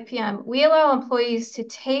 1:25 p.m. We allow employees to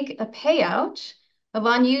take a payout of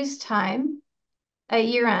unused time at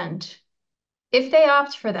year end. If they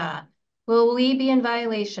opt for that, will we be in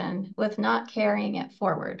violation with not carrying it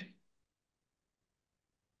forward?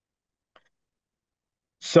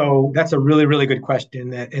 So that's a really, really good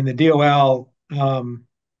question. That in the DOL,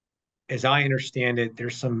 as I understand it,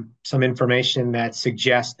 there's some information that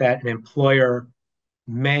suggests that an employer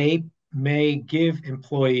may give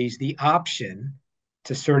employees the option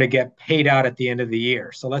to sort of get paid out at the end of the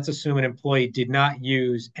year. So let's assume an employee did not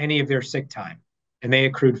use any of their sick time and they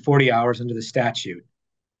accrued 40 hours under the statute.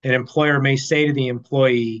 An employer may say to the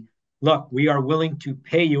employee, look, we are willing to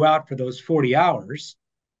pay you out for those 40 hours.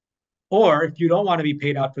 Or if you don't want to be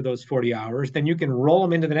paid out for those 40 hours, then you can roll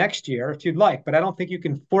them into the next year if you'd like. But I don't think you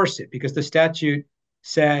can force it because the statute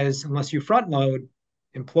says unless you front load,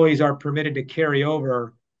 employees are permitted to carry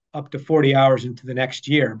over up to 40 hours into the next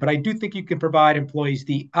year. But I do think you can provide employees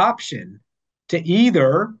the option to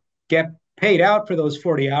either get paid out for those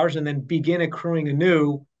 40 hours and then begin accruing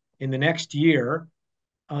anew in the next year,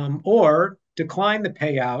 or decline the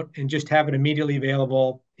payout and just have it immediately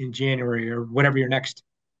available in January or whatever your next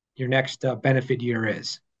benefit year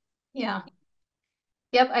is. Yeah.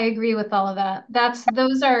 Yep, I agree with all of that.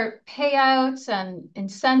 Those are payouts and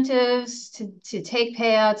incentives to take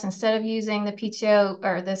payouts instead of using the PTO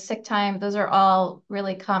or the sick time. Those are all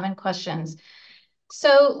really common questions.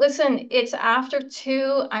 So listen, it's after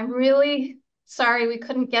 2. I'm really sorry we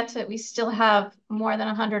couldn't get to it. We still have more than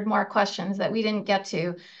 100 more questions that we didn't get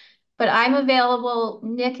to. But I'm available.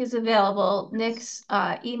 Nick is available. Nick's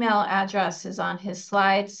email address is on his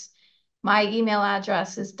slides. My email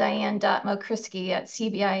address is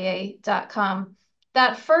diane.mokriski@cbia.com.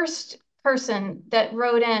 That first person that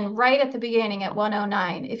wrote in right at the beginning at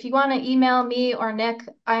 1:09, if you want to email me or Nick,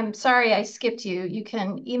 I'm sorry I skipped you. You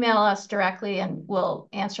can email us directly and we'll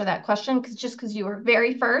answer that question because you were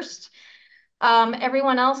very first.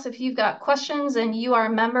 Everyone else, if you've got questions and you are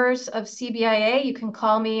members of CBIA, you can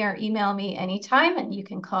call me or email me anytime, and you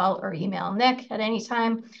can call or email Nick at any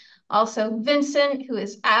time. Also, Vincent, who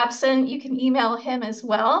is absent, you can email him as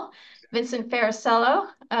well. Vincent Faricello,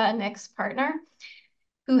 Nick's partner,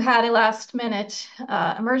 who had a last minute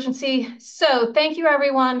emergency. So thank you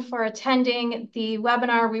everyone for attending the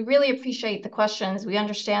webinar. We really appreciate the questions. We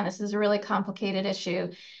understand this is a really complicated issue,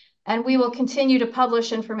 and we will continue to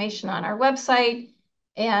publish information on our website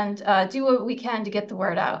and do what we can to get the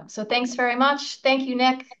word out. So thanks very much. Thank you,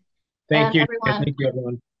 Nick. Thank And you. everyone. Thank you,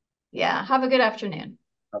 everyone. Yeah, have a good afternoon.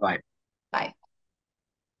 Bye-bye. Bye.